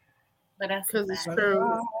 But that's because it's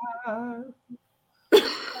true.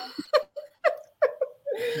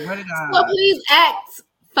 So please act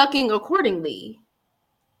fucking accordingly.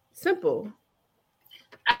 Simple.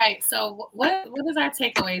 All right. So what is our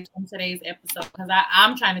takeaways from today's episode? Because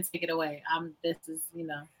I'm trying to take it away. This is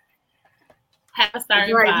have a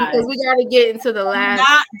starting right because we got to get into the last.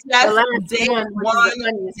 Not just the last date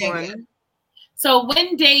one. So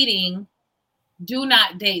when dating, do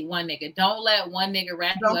not date one nigga. Don't let one nigga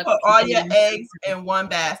wrap you up. Don't put all your eggs in one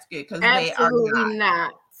basket, because they are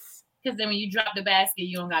not. Because then when you drop the basket,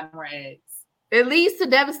 you don't got more eggs. It leads to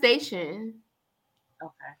devastation.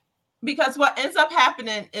 Okay. Because what ends up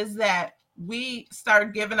happening is that we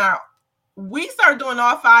start doing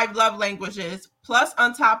all 5 love languages, plus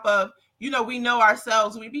on top of, we know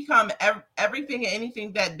ourselves, we become everything and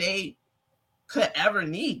anything that they could ever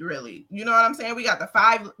need, really. You know what I'm saying? We got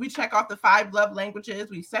we check off the 5 love languages,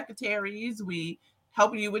 we secretaries, we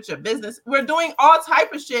helping you with your business. We're doing all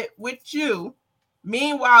type of shit with you.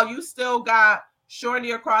 Meanwhile, you still got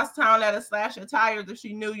shorty across town at a slash of tires if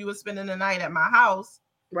she knew you were spending the night at my house.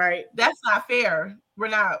 Right. That's not fair. We're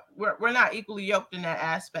not equally yoked in that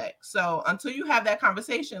aspect. So until you have that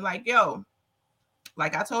conversation, like, yo,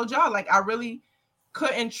 like I told y'all, like I really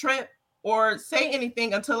couldn't trip or say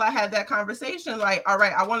anything until I had that conversation. Like, all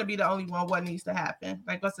right, I want to be the only one. What needs to happen?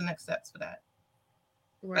 Like, what's the next steps for that?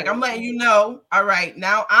 Right. Like, I'm letting you know, all right,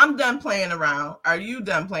 now I'm done playing around. Are you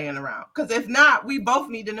done playing around? Because if not, we both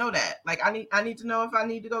need to know that. Like, I need to know if I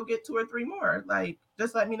need to go get 2 or 3 more. Like,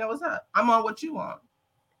 just let me know what's up. I'm on what you want.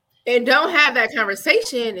 And don't have that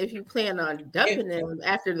conversation if you plan on dumping them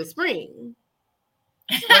after the spring.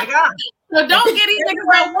 Swear to God. So don't get these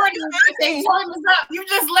niggas no warning. If they time is up, you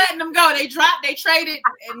just letting them go. They dropped, they traded,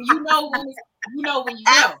 and you know when you know.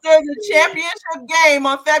 After the championship game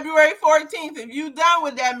on February 14th, if you done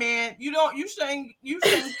with that man, you shouldn't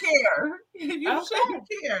care. You shouldn't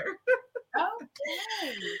care.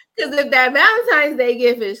 Okay. Because if that Valentine's Day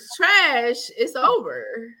gift is trash, it's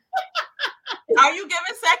over. Are you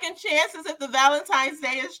giving second chances if the Valentine's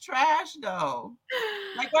Day is trash, though?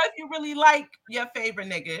 Like, what if you really like your favorite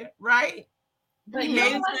nigga, right? But you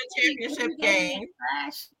made it to the championship game.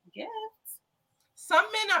 Trash gifts. Some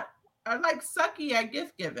men are like sucky at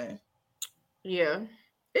gift giving. Yeah,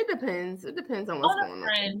 it depends. It depends on what's going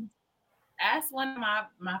on. ask one of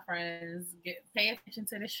my friends, pay attention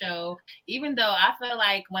to the show. Even though I feel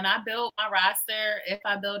like when I build my roster, if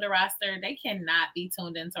I build a roster, they cannot be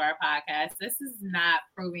tuned into our podcast. This is not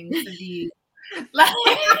proving to be like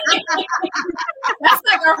that's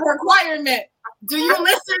like a requirement. Do you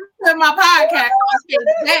listen to my podcast?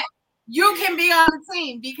 That you can be on the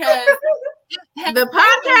team because the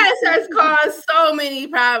podcast has caused so many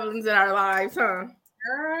problems in our lives, huh?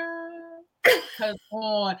 Because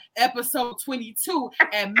on episode 22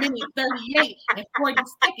 at minute 38 and 40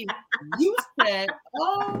 seconds, you said,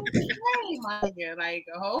 okay, my nigga, like,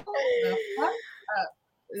 hold the fuck up.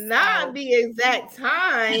 Not the exact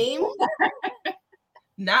time.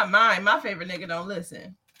 Not mine. My favorite nigga don't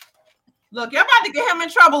listen. Look, you're about to get him in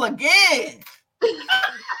trouble again.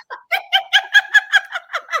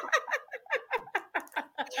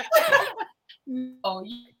 No,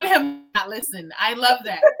 you have not listen. I love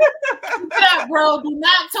that. Yeah, bro, do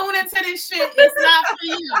not tune into this shit. It's not for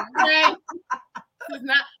you, okay? It's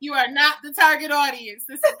not. You are not the target audience.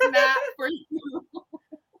 This is not for you.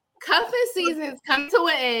 Cuffin seasons come to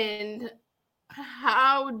an end.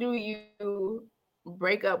 How do you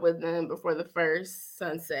break up with them before the first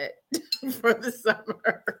sunset for the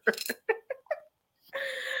summer?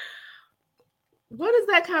 What does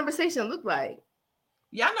that conversation look like?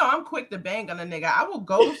 Y'all know I'm quick to bang on a nigga. I will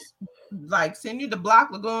go like send you the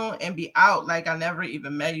Block Lagoon and be out like I never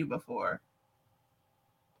even met you before.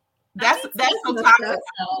 That's so toxic.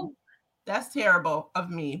 That's terrible of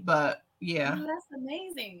me, but yeah. Oh, that's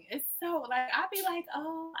amazing. It's so like I'd be like,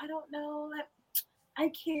 oh, I don't know, like I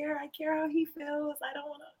care how he feels. I don't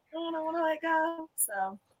want to let go.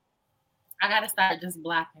 So I gotta start just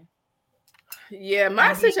blocking. Yeah,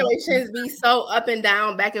 my situations be so up and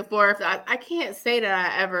down, back and forth. I can't say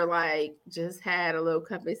that I ever like just had a little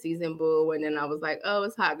cuffing season boo, and then I was like, oh,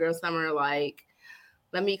 it's hot girl summer. Like,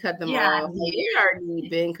 let me cut them off. They already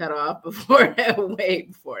been cut off before that, way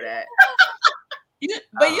before that.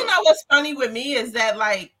 But you know what's funny with me is that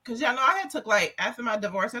like, cause y'all know I had took like after my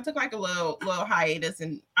divorce, I took like a little hiatus,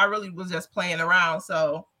 and I really was just playing around.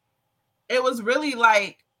 So it was really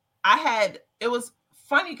like it was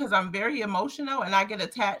funny because I'm very emotional and I get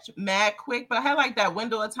attached mad quick, but I had like that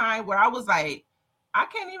window of time where I was like, I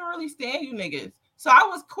can't even really stand you niggas. So I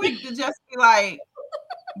was quick to just be like,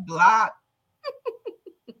 block.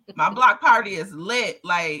 My block party is lit.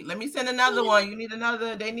 Like, let me send another one. You need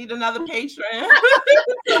another, they need another patron.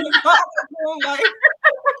 Like,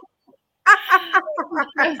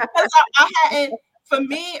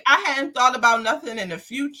 I hadn't thought about nothing in the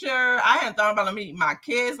future. I hadn't thought about meeting my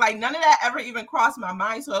kids. Like, none of that ever even crossed my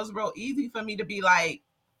mind. So it was real easy for me to be like,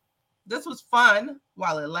 this was fun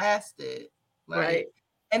while it lasted. Like, right.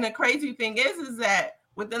 And the crazy thing is that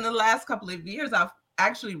within the last couple of years, I've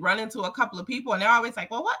actually run into a couple of people and they're always like,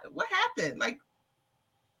 well, what happened? Like,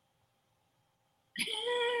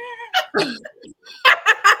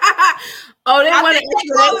 oh, they want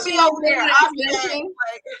to be over there. Like,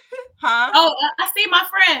 huh? Oh, I see my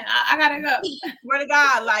friend. I gotta go. Swear to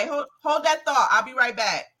God, like hold that thought. I'll be right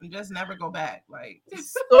back. And just never go back. Like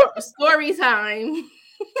story time.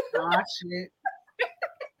 Oh shit.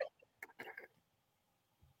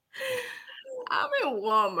 I'm in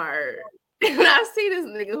Walmart and I see this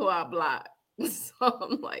nigga who I blocked. So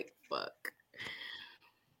I'm like, fuck.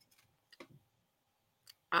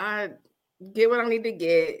 I get what I need to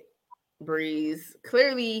get, Breeze.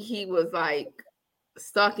 Clearly he was like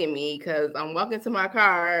stalking me because I'm walking to my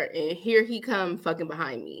car and here he come fucking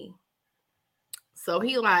behind me. So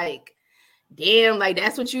he like, damn, like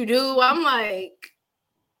that's what you do? I'm like,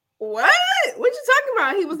 what you talking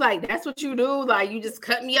about? He was like, that's what you do? Like, you just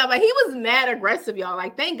cut me up. Like, he was mad aggressive, y'all.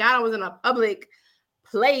 Like, thank God I was in a public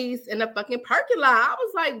place in a fucking parking lot. I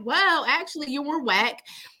was like, well, actually, you were whack.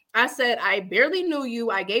 I said, I barely knew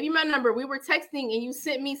you. I gave you my number. We were texting and you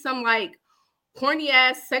sent me some like corny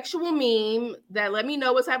ass sexual meme that let me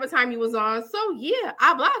know what type of time you was on. So yeah,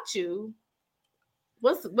 I blocked you.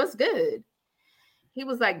 What's good? He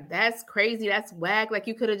was like, that's crazy. That's whack. Like,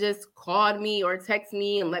 you could have just called me or text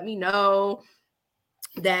me and let me know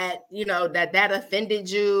that, you know, that offended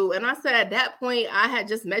you. And I said, at that point, I had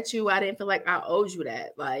just met you. I didn't feel like I owed you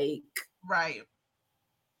that. Like, right.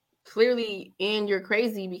 Clearly, and you're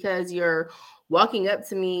crazy because you're walking up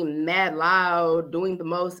to me mad loud, doing the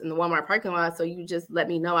most in the Walmart parking lot. So you just let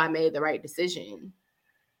me know I made the right decision.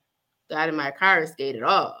 Got in my car and skated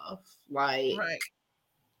off. Like, right.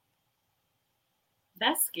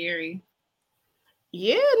 That's scary.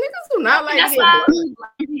 Yeah, niggas do not like it.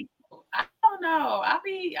 I don't know. I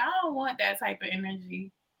don't want that type of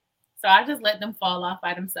energy. So I just let them fall off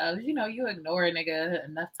by themselves. You know, you ignore a nigga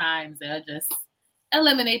enough times, they'll just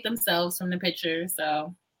eliminate themselves from the picture.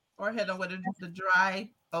 So, or hit them with the dry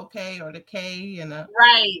okay or the K and a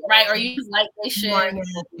right, or use lightweight.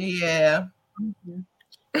 Yeah,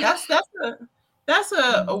 that's a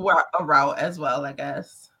route as well, I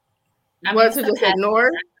guess. What to just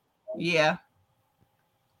ignore? Yeah,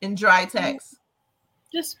 in dry text.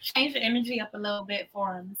 Just change the energy up a little bit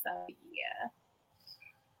for them. So yeah.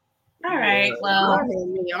 All right. Well,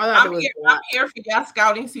 I'm here for y'all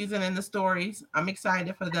scouting season and the stories. I'm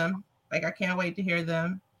excited for them. Like, I can't wait to hear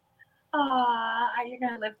them. You're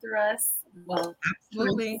gonna live through us. Well,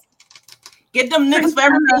 absolutely. Get them niggas for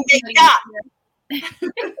everything they got.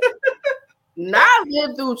 Not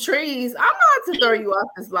live through trees. I'm about to throw you off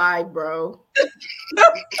this live, bro.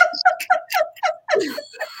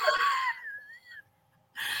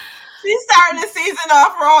 She's starting the season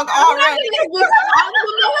off wrong already. I'm in the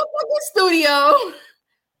motherfucking studio.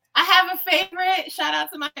 I have a favorite. Shout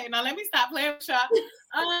out to my now. Let me stop playing with y'all.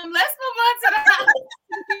 Let's move on to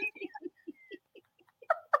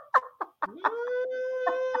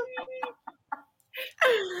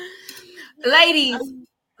the ladies.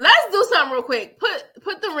 Let's do something real quick.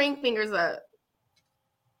 Put the ring fingers up.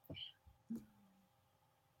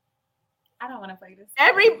 I don't want to play this.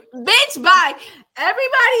 Bye.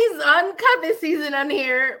 Everybody's on Cuffin season on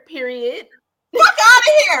here. Period. Fuck out of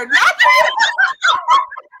here!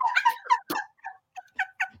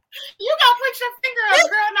 You gotta put your finger up,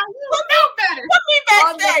 girl. Now you know better. Put me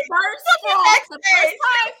backstage.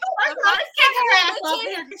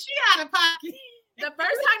 She out of pocket. The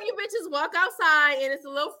first time you bitches walk outside and it's a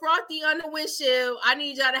little frothy on the windshield, I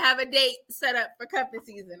need y'all to have a date set up for Cuffin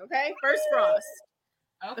season, okay? First frost.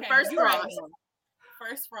 Okay. The first frost. Right.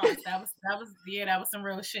 First frost. That was some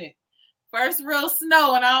real shit. First real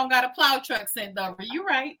snow, and I don't got a plow truck sent over. You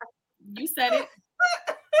right. You said it.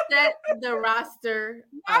 Set the roster.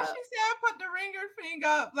 Now she said put the ringer finger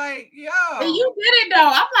up. Like, yo. You did it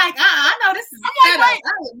though. I'm like, I know this is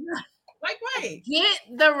wait. Get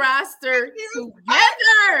the roster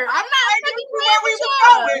together. I'm not where we were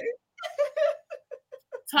going.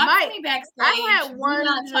 Talk to me backstage. I had one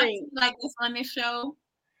drink like this on this show.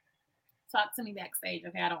 Talk to me backstage.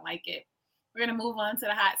 Okay, I don't like it. We're gonna move on to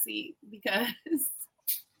the hot seat because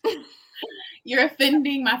you're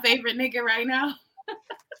offending my favorite nigga right now.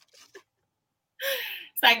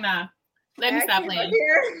 It's like, nah. Let me stop playing.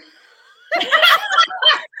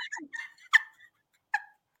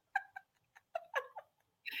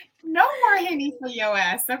 No more Henny for your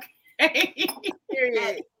ass, okay?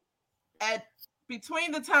 Period. At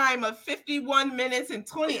between the time of 51 minutes and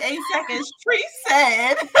 28 seconds, Tree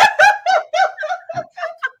said.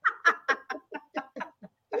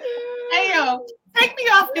 Hey, yo, take me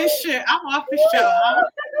off this shit. I'm off the show.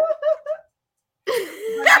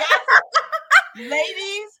 Yes,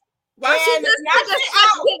 ladies, now she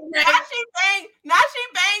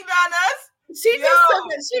banged on us. She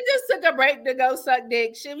just took a break to go suck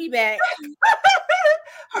dick. She'll be back.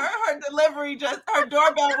 her delivery her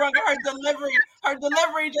doorbell rung. Her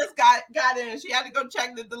delivery just got in. She had to go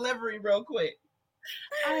check the delivery real quick.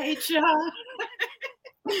 I hate y'all.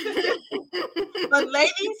 But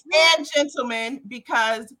ladies and gentlemen,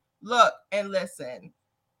 because look and listen,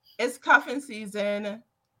 it's cuffing season.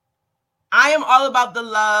 I am all about the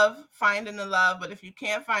love, finding the love, but if you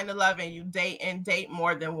can't find the love and you date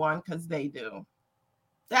more than one, because they do.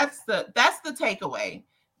 That's the takeaway.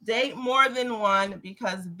 Date more than one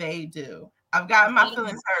because they do. I've gotten my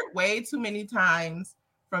feelings hurt way too many times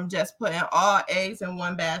from just putting all eggs in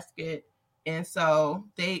one basket. And so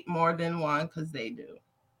date more than one because they do.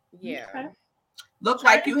 Yeah. Okay. Look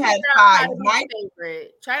like you had 5. Mike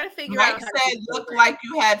try to figure out. Mike said, "Look like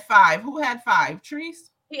you had 5." Who had 5? Treese.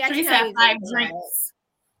 Treese had 5 drinks.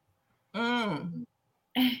 The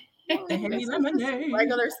Henny lemonade.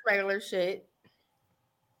 Regular shit.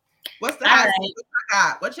 What's the hot seat?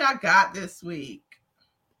 What y'all got this week?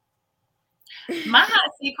 My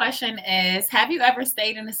hot seat question is: have you ever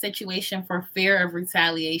stayed in a situation for fear of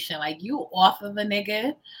retaliation? Like you off of a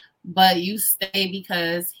nigga, but you stay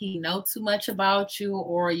because he know too much about you,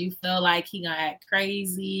 or you feel like he gonna act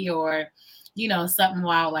crazy, or something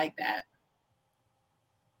wild like that.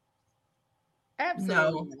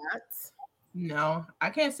 Absolutely not. No, I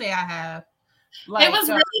can't say I have. It was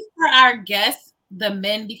really for our guests, the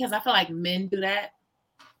men, because I feel like men do that.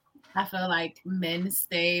 I feel like men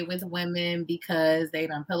stay with women because they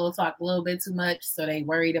done pillow talk a little bit too much, so they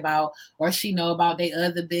worried about, or she know about their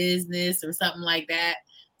other business or something like that.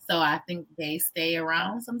 So I think they stay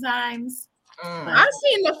around sometimes. I've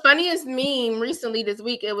seen the funniest meme recently this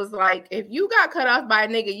week. It was like, if you got cut off by a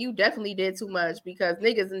nigga, you definitely did too much, because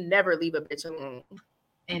niggas never leave a bitch alone.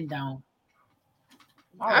 And don't.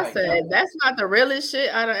 I said that's not the realest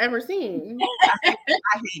shit I've ever seen. I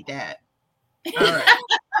hate that. All right.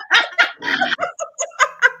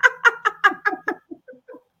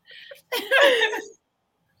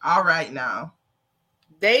 All right now.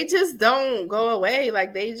 They just don't go away.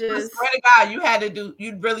 Like they just. I swear to God,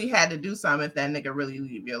 you really had to do something if that nigga really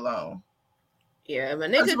leave you alone. Yeah, if a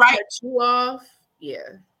nigga cut you off,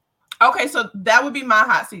 yeah. Okay, so that would be my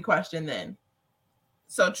hot seat question then.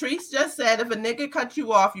 So Treese just said if a nigga cut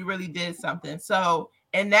you off, you really did something. So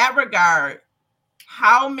in that regard,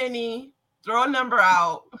 how many, throw a number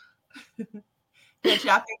out that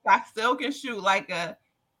y'all think I still can shoot like a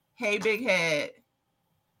hey big head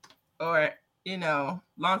or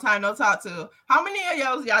long time no talk to? How many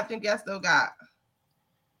of y'all think y'all still got?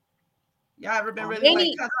 Y'all ever been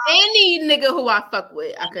really cut off? Any nigga who I fuck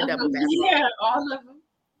with, I could double back. Yeah, all of them.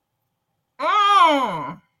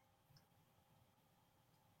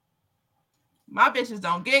 My bitches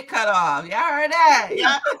don't get cut off. Y'all heard that?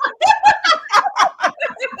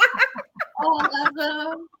 All of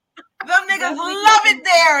them. Them niggas love it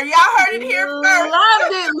there. Y'all heard it here first.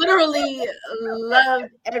 Loved it. Literally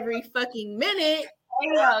loved every fucking minute. Hey,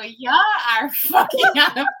 yo, y'all are fucking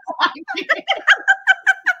out of pocket.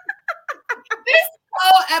 This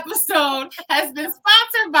whole episode has been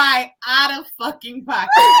sponsored by Out of Fucking Pocket.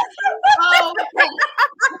 Oh,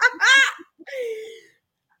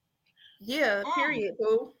 yeah, period,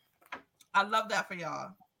 boo. I love that for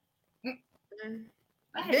y'all.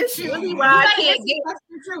 This is really why I can't get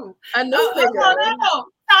a new nigga. No.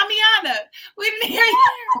 Tamiana, we didn't hear you.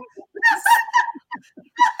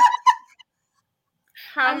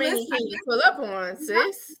 How many can you pull up on,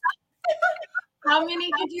 sis? How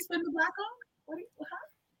many did you spin the block on?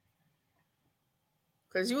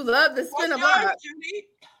 Because you love to spin a block. Judy?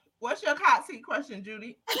 What's your hot seat question,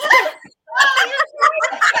 Judy?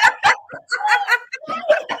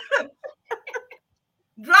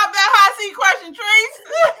 Drop that hot seat question, Trace.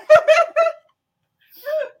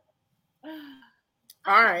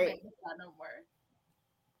 All right.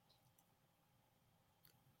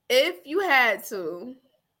 If you had to,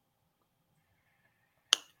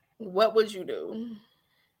 what would you do?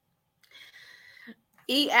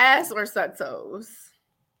 Eat ass or suck toes?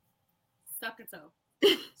 Suck a toe.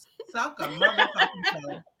 Suck a motherfucking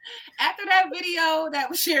toe. After that video that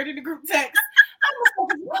was shared in the group text,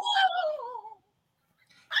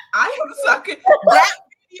 I am sucking that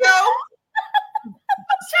video.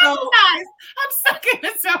 So nice. I'm sucking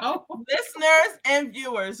the toe. Listeners and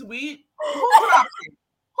viewers, who dropped it?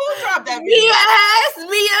 Who dropped that video? Yes,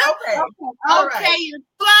 Mia. Okay, you're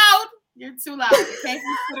loud. You're too loud.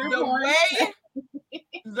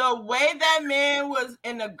 The way that man was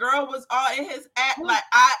and the girl was all in his act, like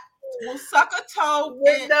I will suck a toe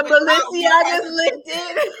with the Balenciagas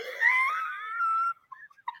lifted.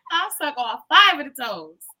 I'll suck all 5 of the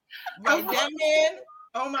toes. Right, that man.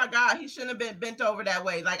 Oh my God, he shouldn't have been bent over that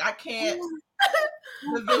way. Like I can't.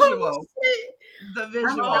 The visual. The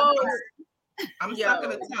visual. I'm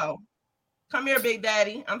sucking a toe. Come here, Big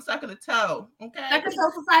Daddy. I'm sucking a toe. Okay. Suck a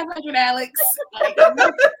toe for 500, Alex.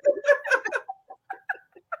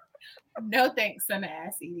 No thanks on the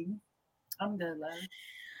ass eating. I'm good, love.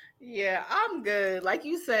 Yeah, I'm good. Like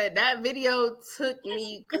you said, that video took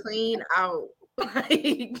me clean out.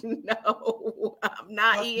 Like, no, I'm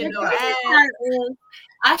not eating no ass.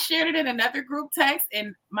 I shared it in another group text,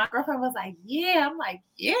 and my girlfriend was like, "Yeah." I'm like,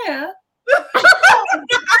 "Yeah." I was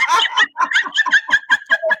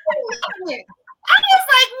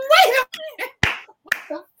like, "Wait a minute, what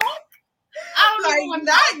the fuck?" I don't like,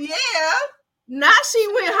 not yeah. Now she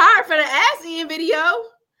went hard for the ass eating video.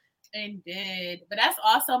 And did, but that's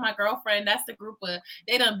also my girlfriend. That's the group of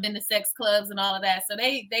they done been to sex clubs and all of that. So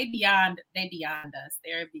they beyond us.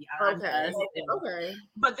 They're beyond us. Okay.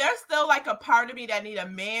 But there's still like a part of me that need a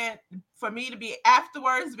man for me to be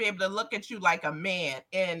afterwards be able to look at you like a man.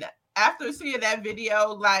 And after seeing that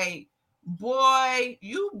video, like, boy,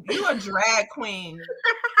 you a drag queen.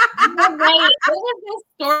 There was this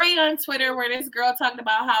story on Twitter where this girl talked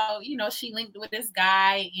about how, she linked with this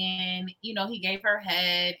guy and, he gave her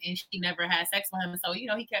head and she never had sex with him. So, he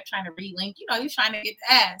kept trying to relink, he's trying to get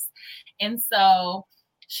the ass. And so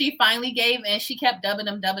she finally gave in. She kept dubbing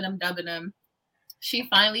him. She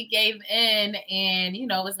finally gave in and,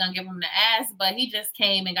 was going to give him the ass, but he just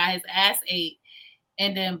came and got his ass ate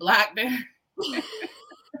and then blocked her.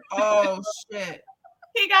 Oh, shit.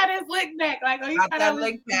 He got his lick back. Like, oh, got that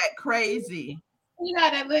lick back crazy. He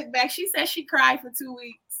got that lick back. She said she cried for 2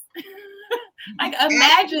 weeks. Like,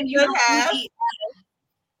 imagine you don't eat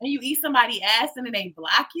ass and you eat somebody ass and then they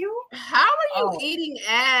block you. How are you eating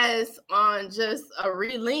ass on just a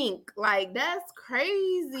relink? Like, that's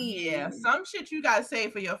crazy. Yeah, some shit you gotta say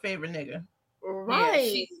for your favorite nigga.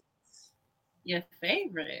 Right. Yeah, your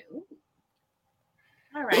favorite. Ooh.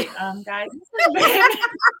 All right, guys.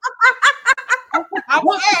 I'm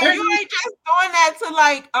saying you ain't just doing that to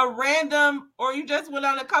like a random, or you just went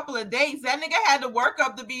on a couple of dates. That nigga had to work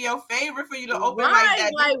up to be your favorite for you to open like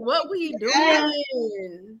that. Like, what were you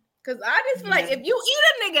doing? Because I just feel like if you eat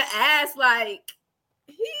a nigga ass, like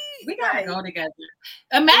we gotta go together.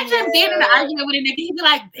 Imagine being in an argument with a nigga, he'd be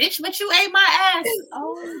like, "Bitch, but you ate my ass."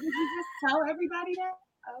 Oh, did you just tell everybody that?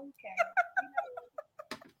 Okay.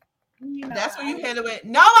 You know, that's when you hit it with,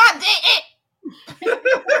 "No, I didn't."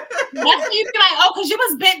 That's when you be like, "Oh, because you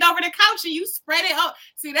was bent over the couch and you spread it up."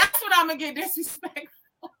 See, that's what I'm gonna get disrespectful.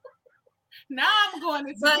 Now I'm going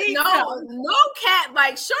to no cat.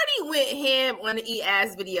 Like, Shorty went ham on the eat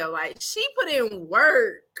ass video. Like, she put in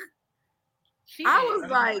work. I was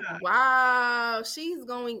like, wow, she's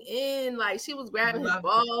going in. Like, she was grabbing his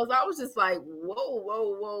balls. I was just like,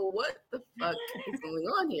 whoa, what the fuck is going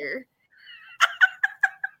on here?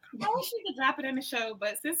 I wish we could drop it in the show,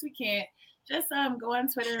 but since we can't, just go on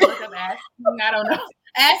Twitter and look up ass. I don't know,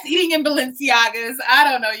 ass eating in Balenciagas. I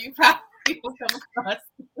don't know. You probably will come across.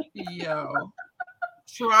 Yo,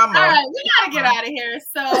 trauma. All right, we gotta get out of here.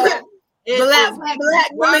 So black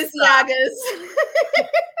Balenciagas.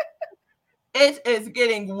 It is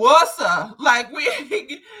getting worse. Like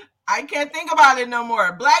I can't think about it no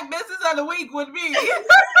more. Black business of the week would be.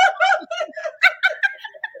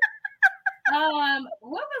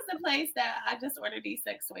 What was the place that I just ordered these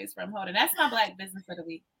sex toys from? Hold on, that's my black business of the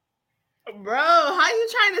week. Bro, how you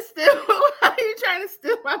trying to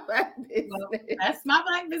steal my black business? Well, that's my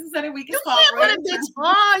black business of the week. You can't put a bitch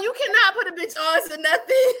on. You cannot put a bitch on to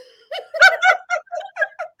nothing.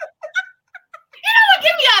 You know what?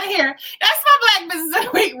 Get me out of here. That's my black business of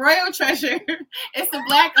the week. Royal Treasure. It's the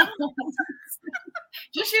black.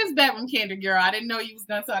 Just use bedroom candy, girl. I didn't know you was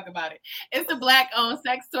gonna talk about it. It's the black-owned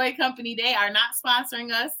sex toy company. They are not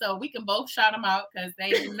sponsoring us, so we can both shout them out because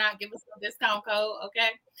they did not give us a discount code. Okay.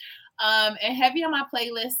 And heavy on my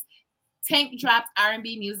playlist. Tank dropped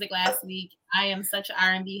R&B music last week. I am such an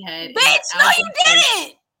R&B head. Bitch, no, you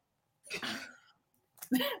didn't.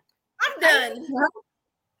 I'm done.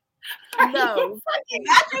 No. Not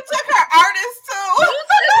you took her artist too. You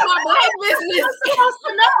took my black business. You're supposed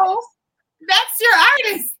to know. That's your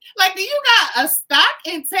artist. Like, do you got a stock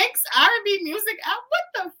in Tank's R&B music out? What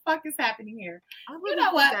the fuck is happening here? You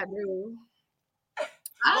know what? I do.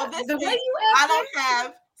 I don't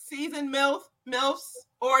have seasoned MILFs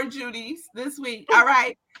or Judy's this week. All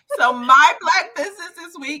right. So my black business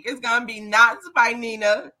this week is gonna be Knots by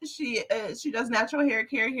Nina. She does natural hair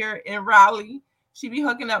care here in Raleigh. She be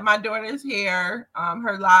hooking up my daughter's hair,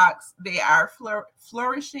 her locks. They are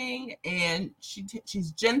flourishing, and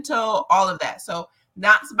she's gentle, all of that. So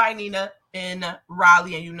Knots by Nina in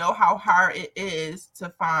Raleigh, and you know how hard it is to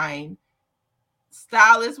find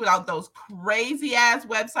stylists without those crazy ass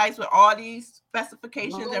websites with all these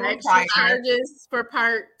specifications and requirements for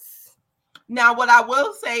parts. Now, what I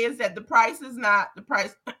will say is that the price is not the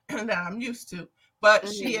price that I'm used to, but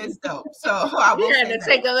she is dope. So I will say to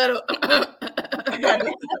take a little.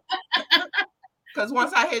 Because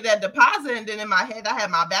once I hit that deposit, and then in my head I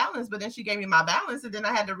had my balance, but then she gave me my balance, and then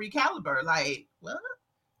I had to recalibrate. Like, what?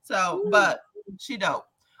 So, but she dope.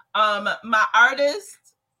 My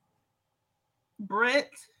artist, Brent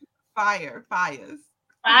Fayez.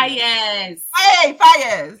 Hey,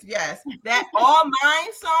 Fayez. Yes, that All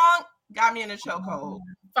Mine song got me in a chokehold.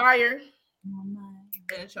 Fire.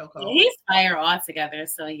 In a chokehold. Yeah, he's fire altogether.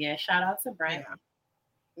 So yeah, shout out to Brent. Yeah.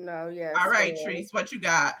 No, yes. All right, Treese, what you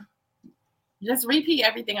got? Just repeat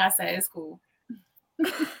everything I said. It's cool.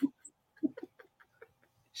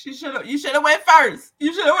 You should have went first.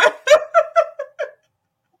 You should have went.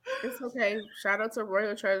 It's okay. Shout out to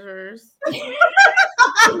Royal Treasures.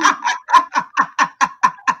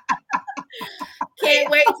 Can't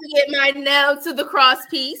wait to get my nail to the cross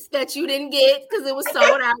piece that you didn't get because it was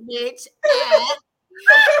sold out, bitch.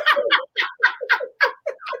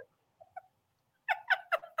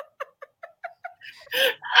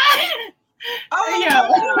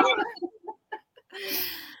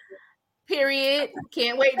 Period.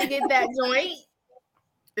 Can't wait to get that joint.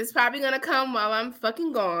 It's probably gonna come while I'm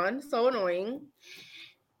fucking gone. So annoying.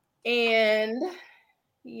 And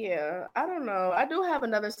yeah, I don't know. I do have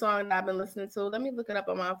another song that I've been listening to. Let me look it up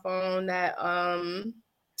on my phone. That because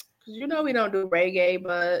you know we don't do reggae,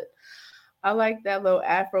 but I like that little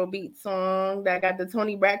Afro beat song that got the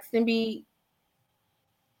Tony Braxton beat.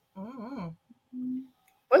 Mm-hmm.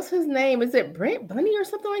 What's his name? Is it Brent Bunny or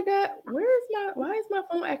something like that? Why is my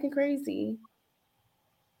phone acting crazy?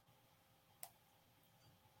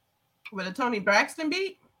 With a Tony Braxton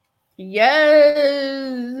beat?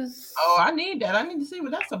 Yes. Oh, I need that. I need to see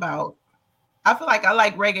what that's about. I feel like I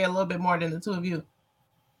like reggae a little bit more than the two of you.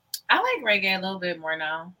 I like reggae a little bit more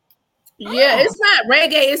now. Yeah, it's not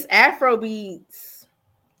reggae, it's Afro beats.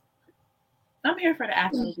 I'm here for the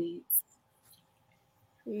Afro beats.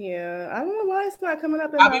 Yeah, I don't know why it's not coming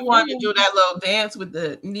up. I be wanting to do that little dance with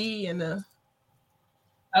the knee and the.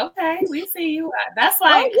 Okay, we see you. That's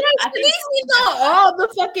why I think we saw all the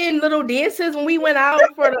fucking little dances when we went out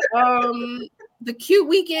for the cute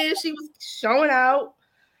weekend. She was showing out.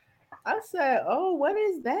 I said, "Oh, what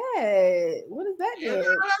is that? What is that dance?"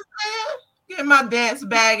 Get my dance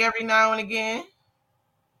bag every now and again.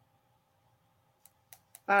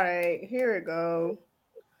 All right, here we go.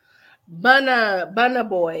 Burner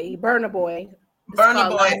Boy. Burner Boy.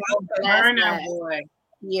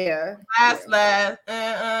 Yeah.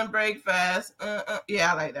 Last. Break fast.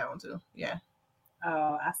 Yeah, I like that one too. Yeah.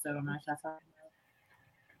 Oh, I still don't know what y'all talking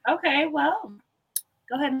about. Okay, well,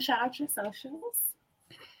 go ahead and shout out your socials.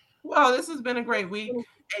 Well, this has been a great week.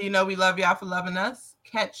 And we love y'all for loving us.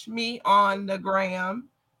 Catch me on the gram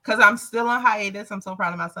because I'm still on hiatus. I'm so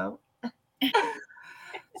proud of myself.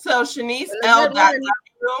 So Shanice L.W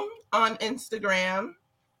on Instagram.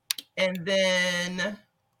 And then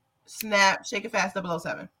Snap, Shake It Fast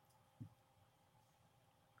 007.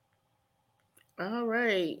 All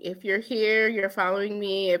right. If you're here, you're following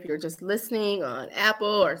me. If you're just listening on Apple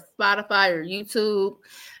or Spotify or YouTube,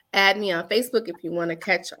 add me on Facebook if you want to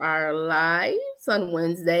catch our lives on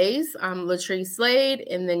Wednesdays. I'm Latrice Slade,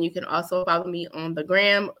 and then you can also follow me on the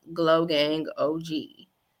gram, Glow Gang OG.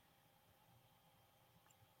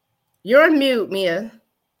 You're on mute, Mia.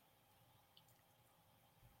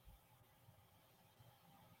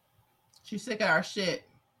 She's sick of our shit.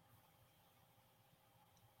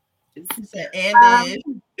 She said, and on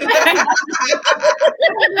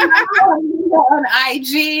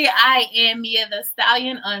IG, I am Mia the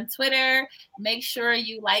Stallion on Twitter. Make sure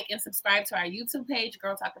you like and subscribe to our YouTube page,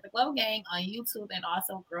 Girl Talk with the Glow Gang on YouTube, and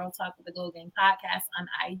also Girl Talk with the Glow Gang podcast on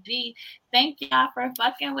IG. Thank y'all for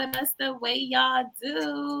fucking with us the way y'all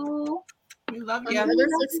do. We love you. Another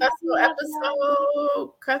successful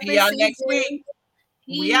episode. Cuffin. See y'all next week.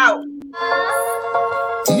 We out.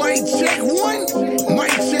 Mic check 1.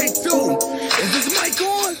 Mic check